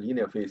guarantee the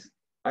linear phase.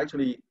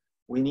 Actually,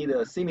 we need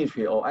a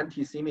symmetry or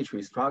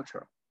anti-symmetry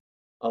structure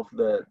of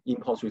the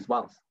impulse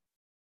response.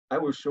 I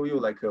will show you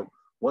like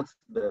what's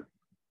the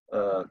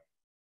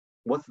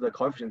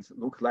coefficients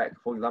look like.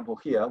 For example,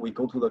 here we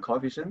go to the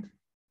coefficient.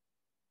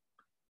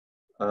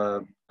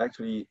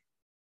 Actually,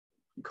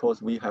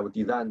 because we have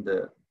designed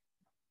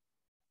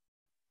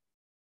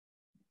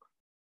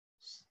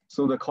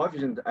so the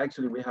coefficient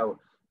actually we have,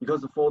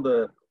 because for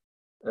the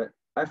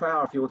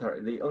FIR filter,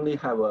 they only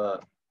have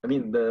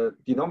the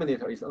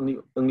denominator is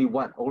only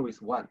one, always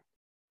one,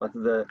 but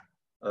the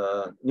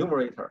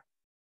numerator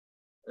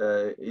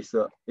is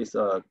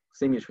a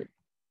symmetry.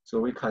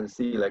 So we can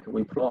see like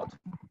we plot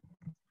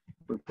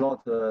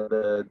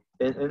the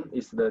NN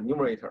is the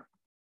numerator.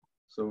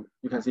 So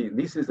you can see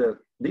this is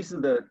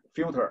the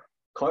filter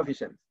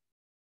coefficient,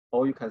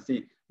 or you can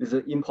see this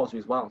is impulse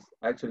response.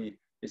 Actually,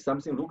 it's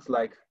something looks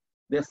like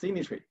their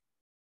symmetry.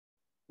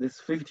 this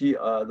 50,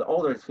 the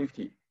order is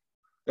 50.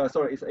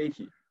 Sorry, it's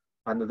 80.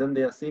 And then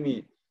they are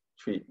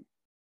symmetry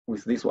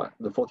with this one,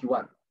 the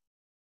 41.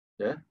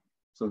 Yeah.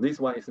 So this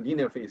one is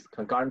linear phase,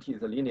 can guarantee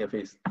the linear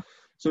phase.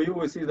 So you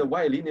will see the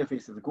Y linear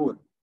phase is good.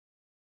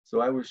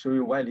 So I will show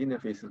you why linear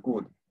phase is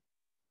good.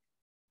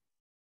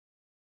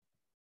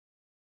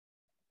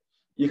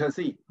 You can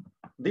see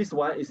this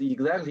one is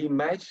exactly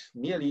matched,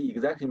 nearly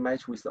exactly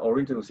matched with the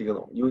original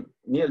signal. You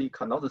nearly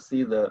cannot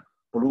see the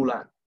blue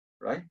line,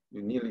 right?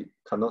 You nearly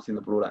cannot see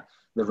the blue line.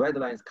 The red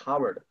line is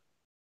covered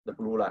the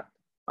blue line.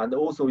 And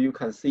also you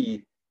can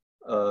see,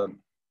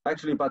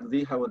 actually, but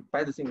they have a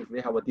bad thing is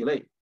they have a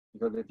delay,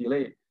 because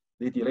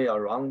they delay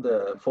around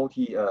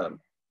 40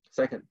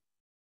 second,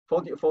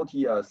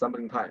 40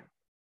 sampling time.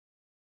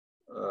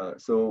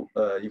 So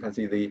you can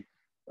see the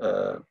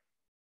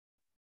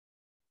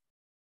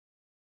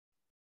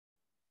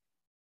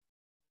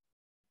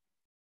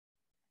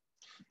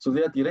so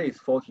their delay is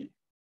 40.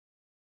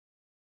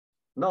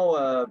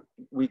 Now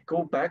we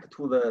go back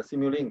to the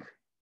Simulink.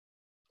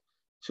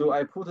 So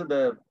I put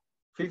the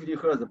 50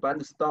 Hertz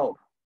band stop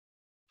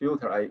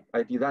filter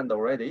I designed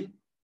already.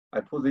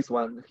 I put this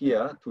one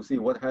here to see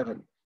what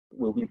happened.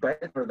 Will be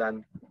better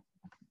than,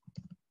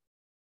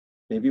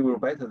 maybe will be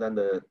better than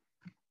the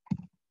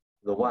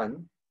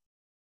one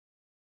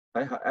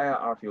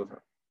IR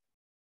filter.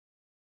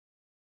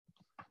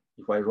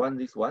 If I run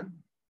this one,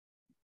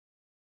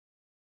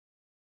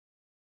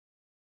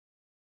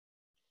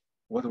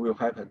 what will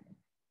happen?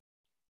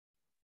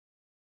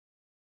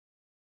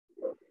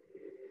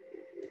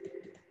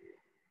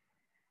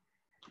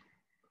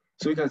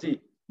 So you can see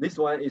this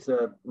one is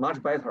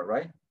much better,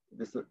 right?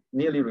 This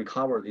nearly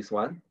recover this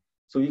one.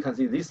 So you can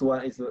see this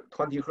one is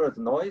 20 Hertz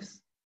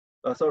noise,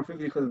 sorry,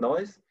 50 Hertz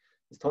noise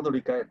is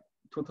totally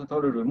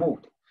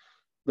removed.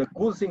 The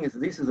good thing is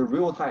this is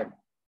real time.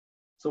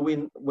 So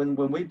when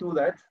we do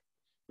that,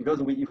 because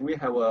if we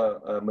have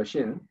a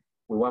machine,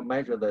 we want to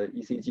measure the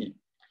ECG,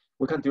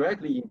 we can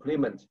directly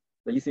implement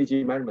the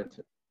ECG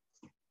measurement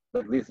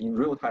like this in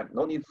real time.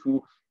 No need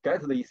to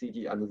get the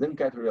ECG and then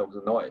get rid of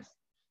the noise.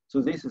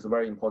 So this is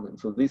very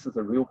important. So this is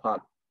the real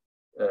part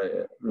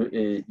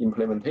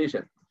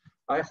implementation.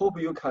 I hope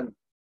you can,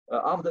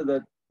 after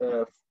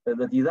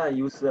the design,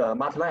 use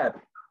MATLAB.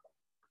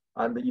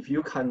 And if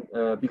you can,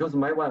 because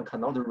my one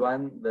cannot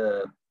run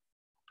the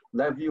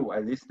live view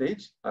at this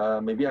stage,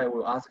 maybe I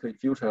will ask in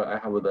future, I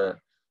have the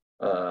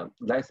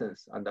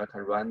license and I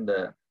can run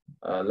the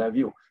live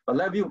view. But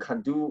live view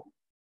can do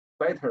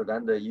better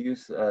than the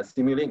use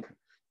Simulink,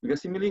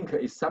 because Simulink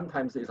is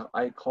sometimes,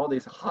 I call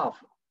this half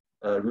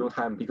real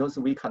time, because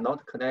we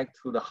cannot connect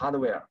to the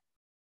hardware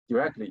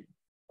directly.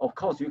 Of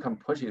course, you can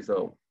purchase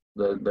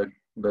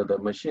the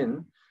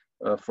machine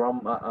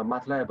from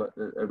MATLAB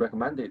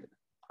recommended,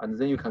 and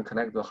then you can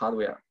connect the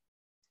hardware.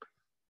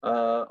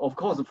 Of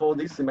course, for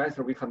this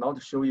semester, we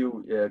cannot show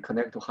you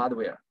connect to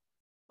hardware,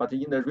 but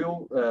in the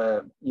real,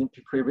 in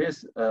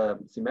previous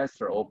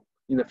semester or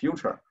in the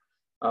future,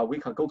 we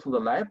can go to the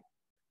lab,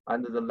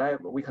 and the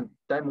lab, we can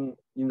demo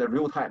in the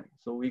real time.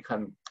 So we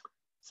can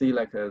see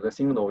like the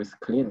signal is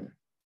cleaned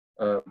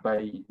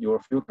by your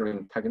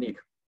filtering technique.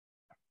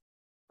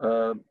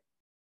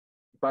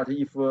 But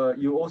if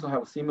you also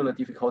have similar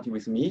difficulty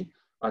with me,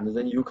 and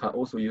then you can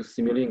also use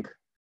Simulink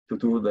to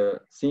do the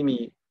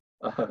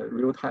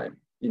real-time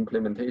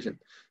implementation.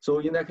 So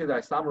in that case,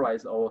 I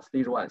summarize our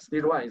stage one.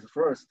 Stage one is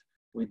first,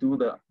 we do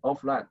the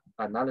offline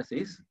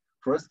analysis.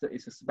 First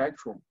is a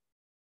spectrum.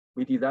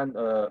 We design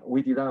a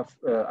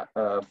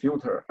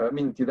filter,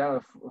 design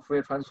a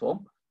Fourier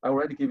transform. I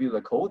already give you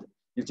the code.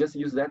 You just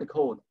use that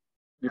code.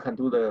 You can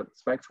do the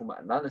spectrum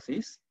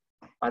analysis,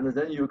 and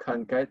then you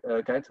can get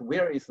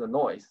where is the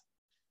noise.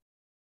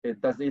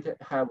 Does it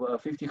have a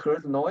 50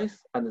 Hertz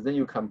noise? And then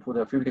you can put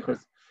a 50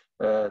 Hertz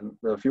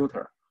the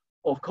filter.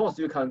 Of course,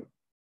 you can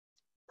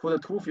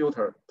put two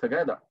filters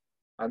together,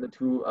 and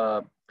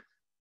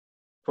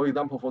for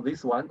example, for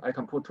this one, I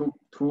can put two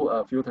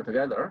filters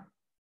together,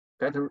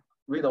 get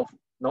rid of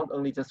not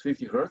only just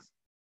 50 Hertz,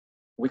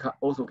 we can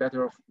also get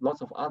rid of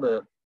lots of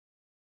other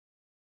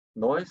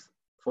noise.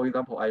 For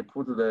example, I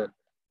put the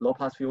low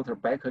pass filter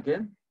back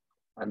again,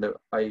 and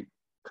I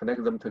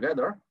connect them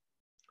together.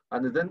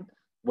 And then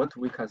what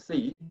we can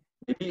see,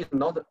 maybe it's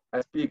not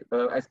as big,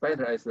 as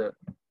better as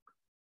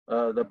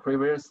the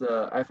previous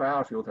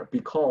FIR filter,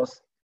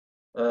 because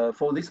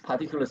for this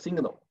particular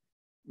signal,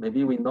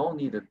 maybe we no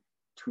need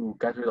to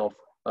get rid of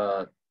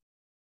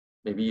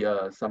maybe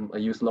some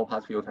use low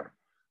pass filter.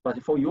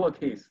 But for your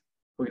case,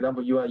 for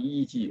example, you are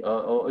EEG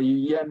or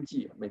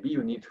EMG, maybe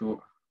you need to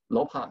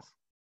low pass.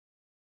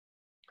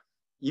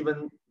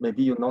 Even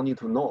maybe you no need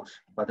to notch,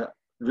 but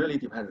really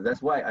depends.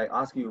 That's why I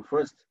ask you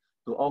first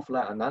to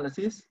offline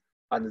analysis,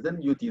 and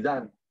then you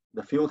design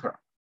the filter,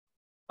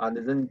 and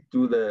then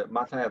do the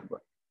MATLAB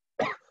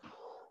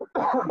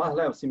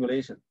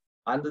simulation,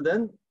 and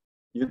then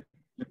you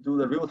do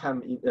the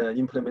real-time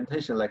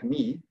implementation like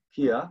me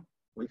here.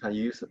 We can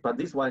use, but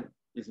this one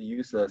is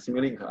use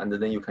Simulink, and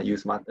then you can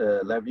use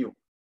live view.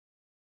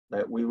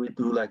 Like we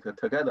do like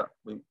together.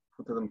 We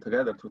put them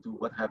together to do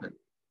what happened.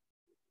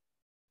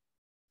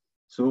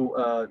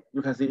 So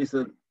you can see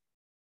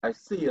I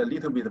see a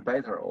little bit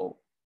better or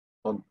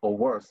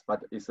worse,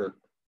 but it's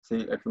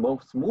it's more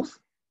smooth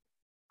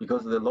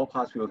because the low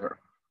pass filter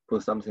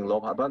put something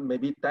low pass, but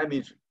maybe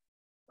damage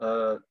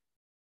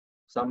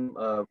some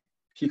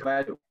peak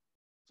value.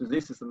 So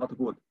this is not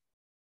good.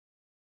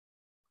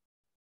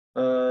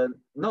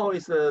 Now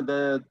is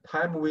the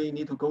time we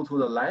need to go to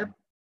the lab.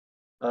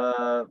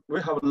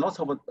 We have lots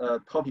of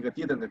topic I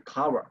didn't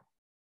cover,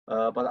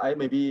 but I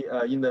maybe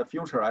in the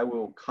future I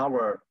will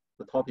cover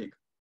the topic,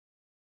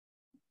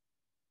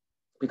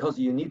 because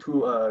you need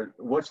to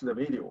watch the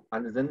video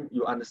and then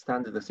you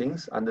understand the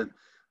things, and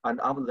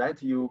after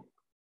that you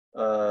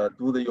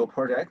do your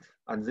project,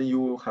 and then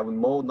you have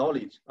more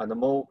knowledge and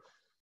more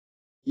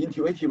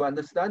intuitive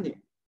understanding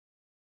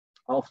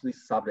of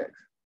this subject.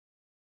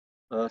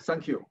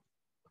 Thank you.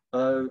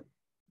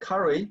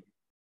 Carrie.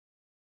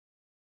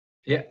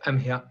 Yeah, I'm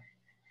here.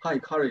 Hi,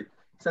 Carrie.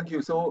 Thank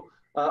you. So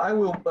I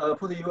will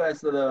put you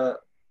as the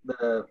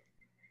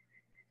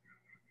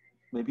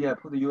maybe I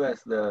put you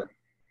as the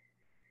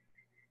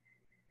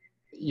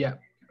Yeah,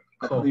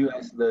 cool. I put you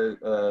as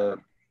the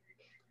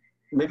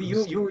maybe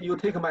you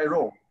take my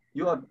role.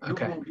 You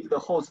okay. will be the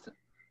host,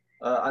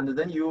 and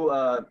then you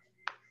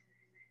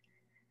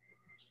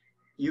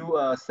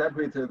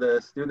separate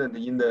the student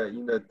in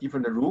the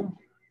different room.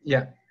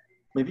 Yeah.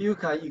 Maybe you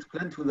can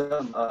explain to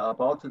them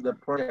about the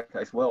project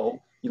as well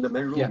in the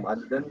main room, yeah.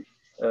 And then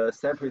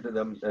separate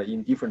them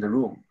in different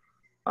room.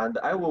 And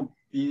I will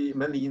be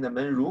mainly in the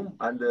main room,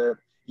 and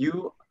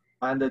you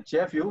and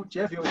Jeffy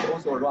is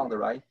also around,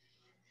 right?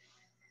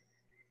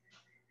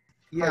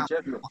 Yeah. Hi,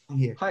 Jeffy.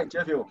 Here. Hi,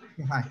 Jeffy.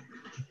 Hi.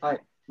 Hi.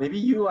 Maybe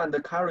you and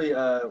Carrie,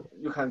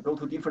 you can go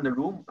to different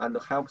room and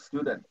help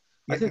student.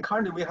 Yeah. I think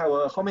currently we have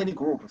how many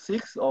groups?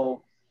 6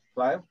 or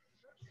 5?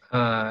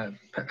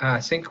 I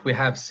think we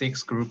have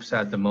 6 groups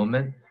at the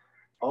moment.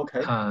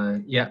 Okay.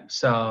 Yeah,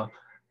 so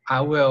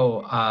I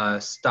will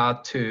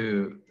start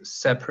to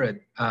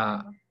separate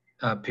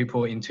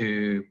people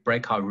into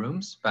breakout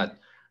rooms, but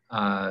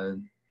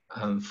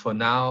for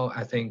now,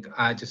 I think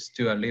I just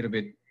do a little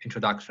bit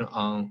introduction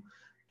on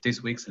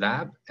this week's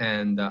lab,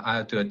 and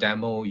I'll do a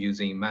demo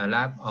using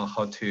MATLAB on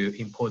how to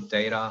import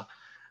data,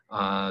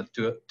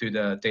 do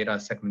the data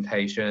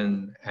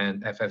segmentation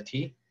and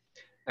FFT,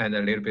 and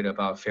a little bit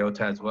about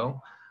filter as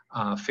well.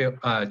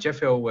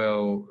 Jeffrey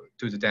will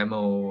do the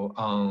demo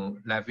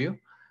on LabVIEW.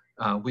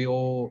 We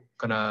all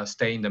gonna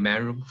stay in the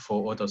main room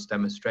for all those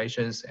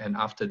demonstrations, and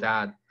after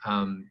that,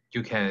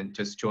 you can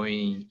just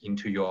join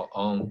into your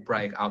own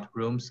breakout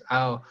rooms.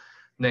 I'll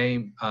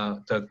name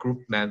the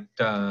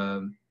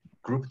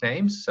group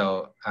names,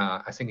 so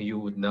I think you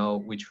would know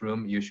which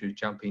room you should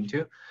jump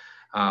into.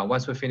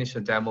 Once we finish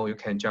the demo, you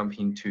can jump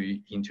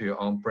into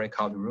your own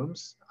breakout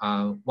rooms.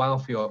 One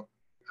of your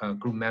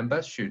group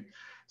members should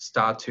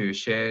start to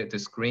share the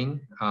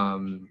screen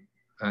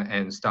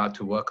and start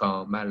to work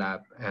on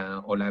MATLAB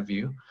or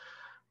LabVIEW.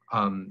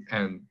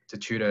 And the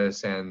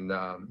tutors and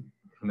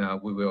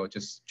we will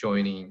just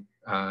join in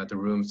the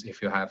rooms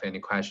if you have any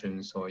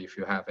questions or if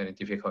you have any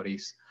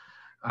difficulties.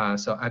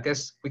 So I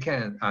guess we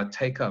can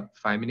take a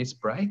 5 minutes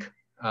break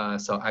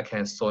so I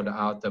can sort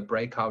out the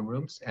breakout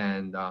rooms,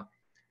 and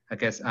I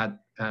guess at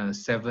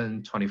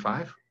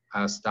 7:25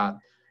 I'll start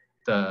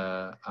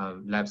the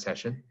lab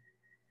session.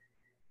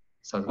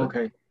 Sounds good?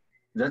 Okay,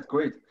 that's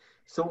great.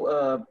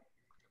 So,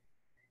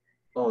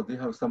 oh, they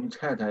have some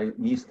chat I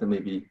missed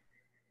maybe.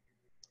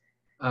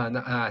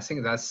 No, I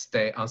think that's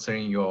they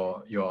answering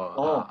your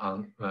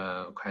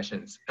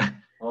questions.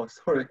 Oh,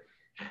 sorry,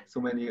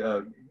 so many.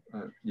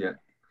 Yeah,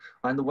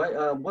 and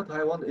what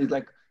I want is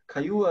like,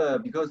 can you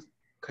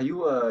can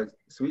you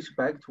switch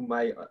back to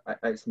my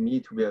as me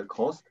to be a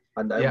host,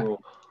 and I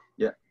will,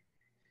 yeah.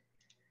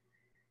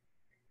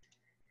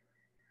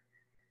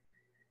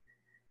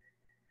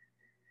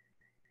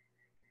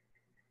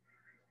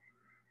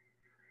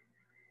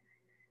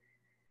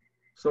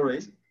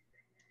 Sorry.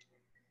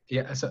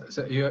 Yeah,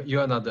 so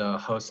you're not the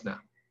host now.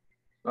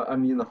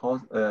 I'm in the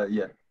host.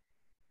 Yeah.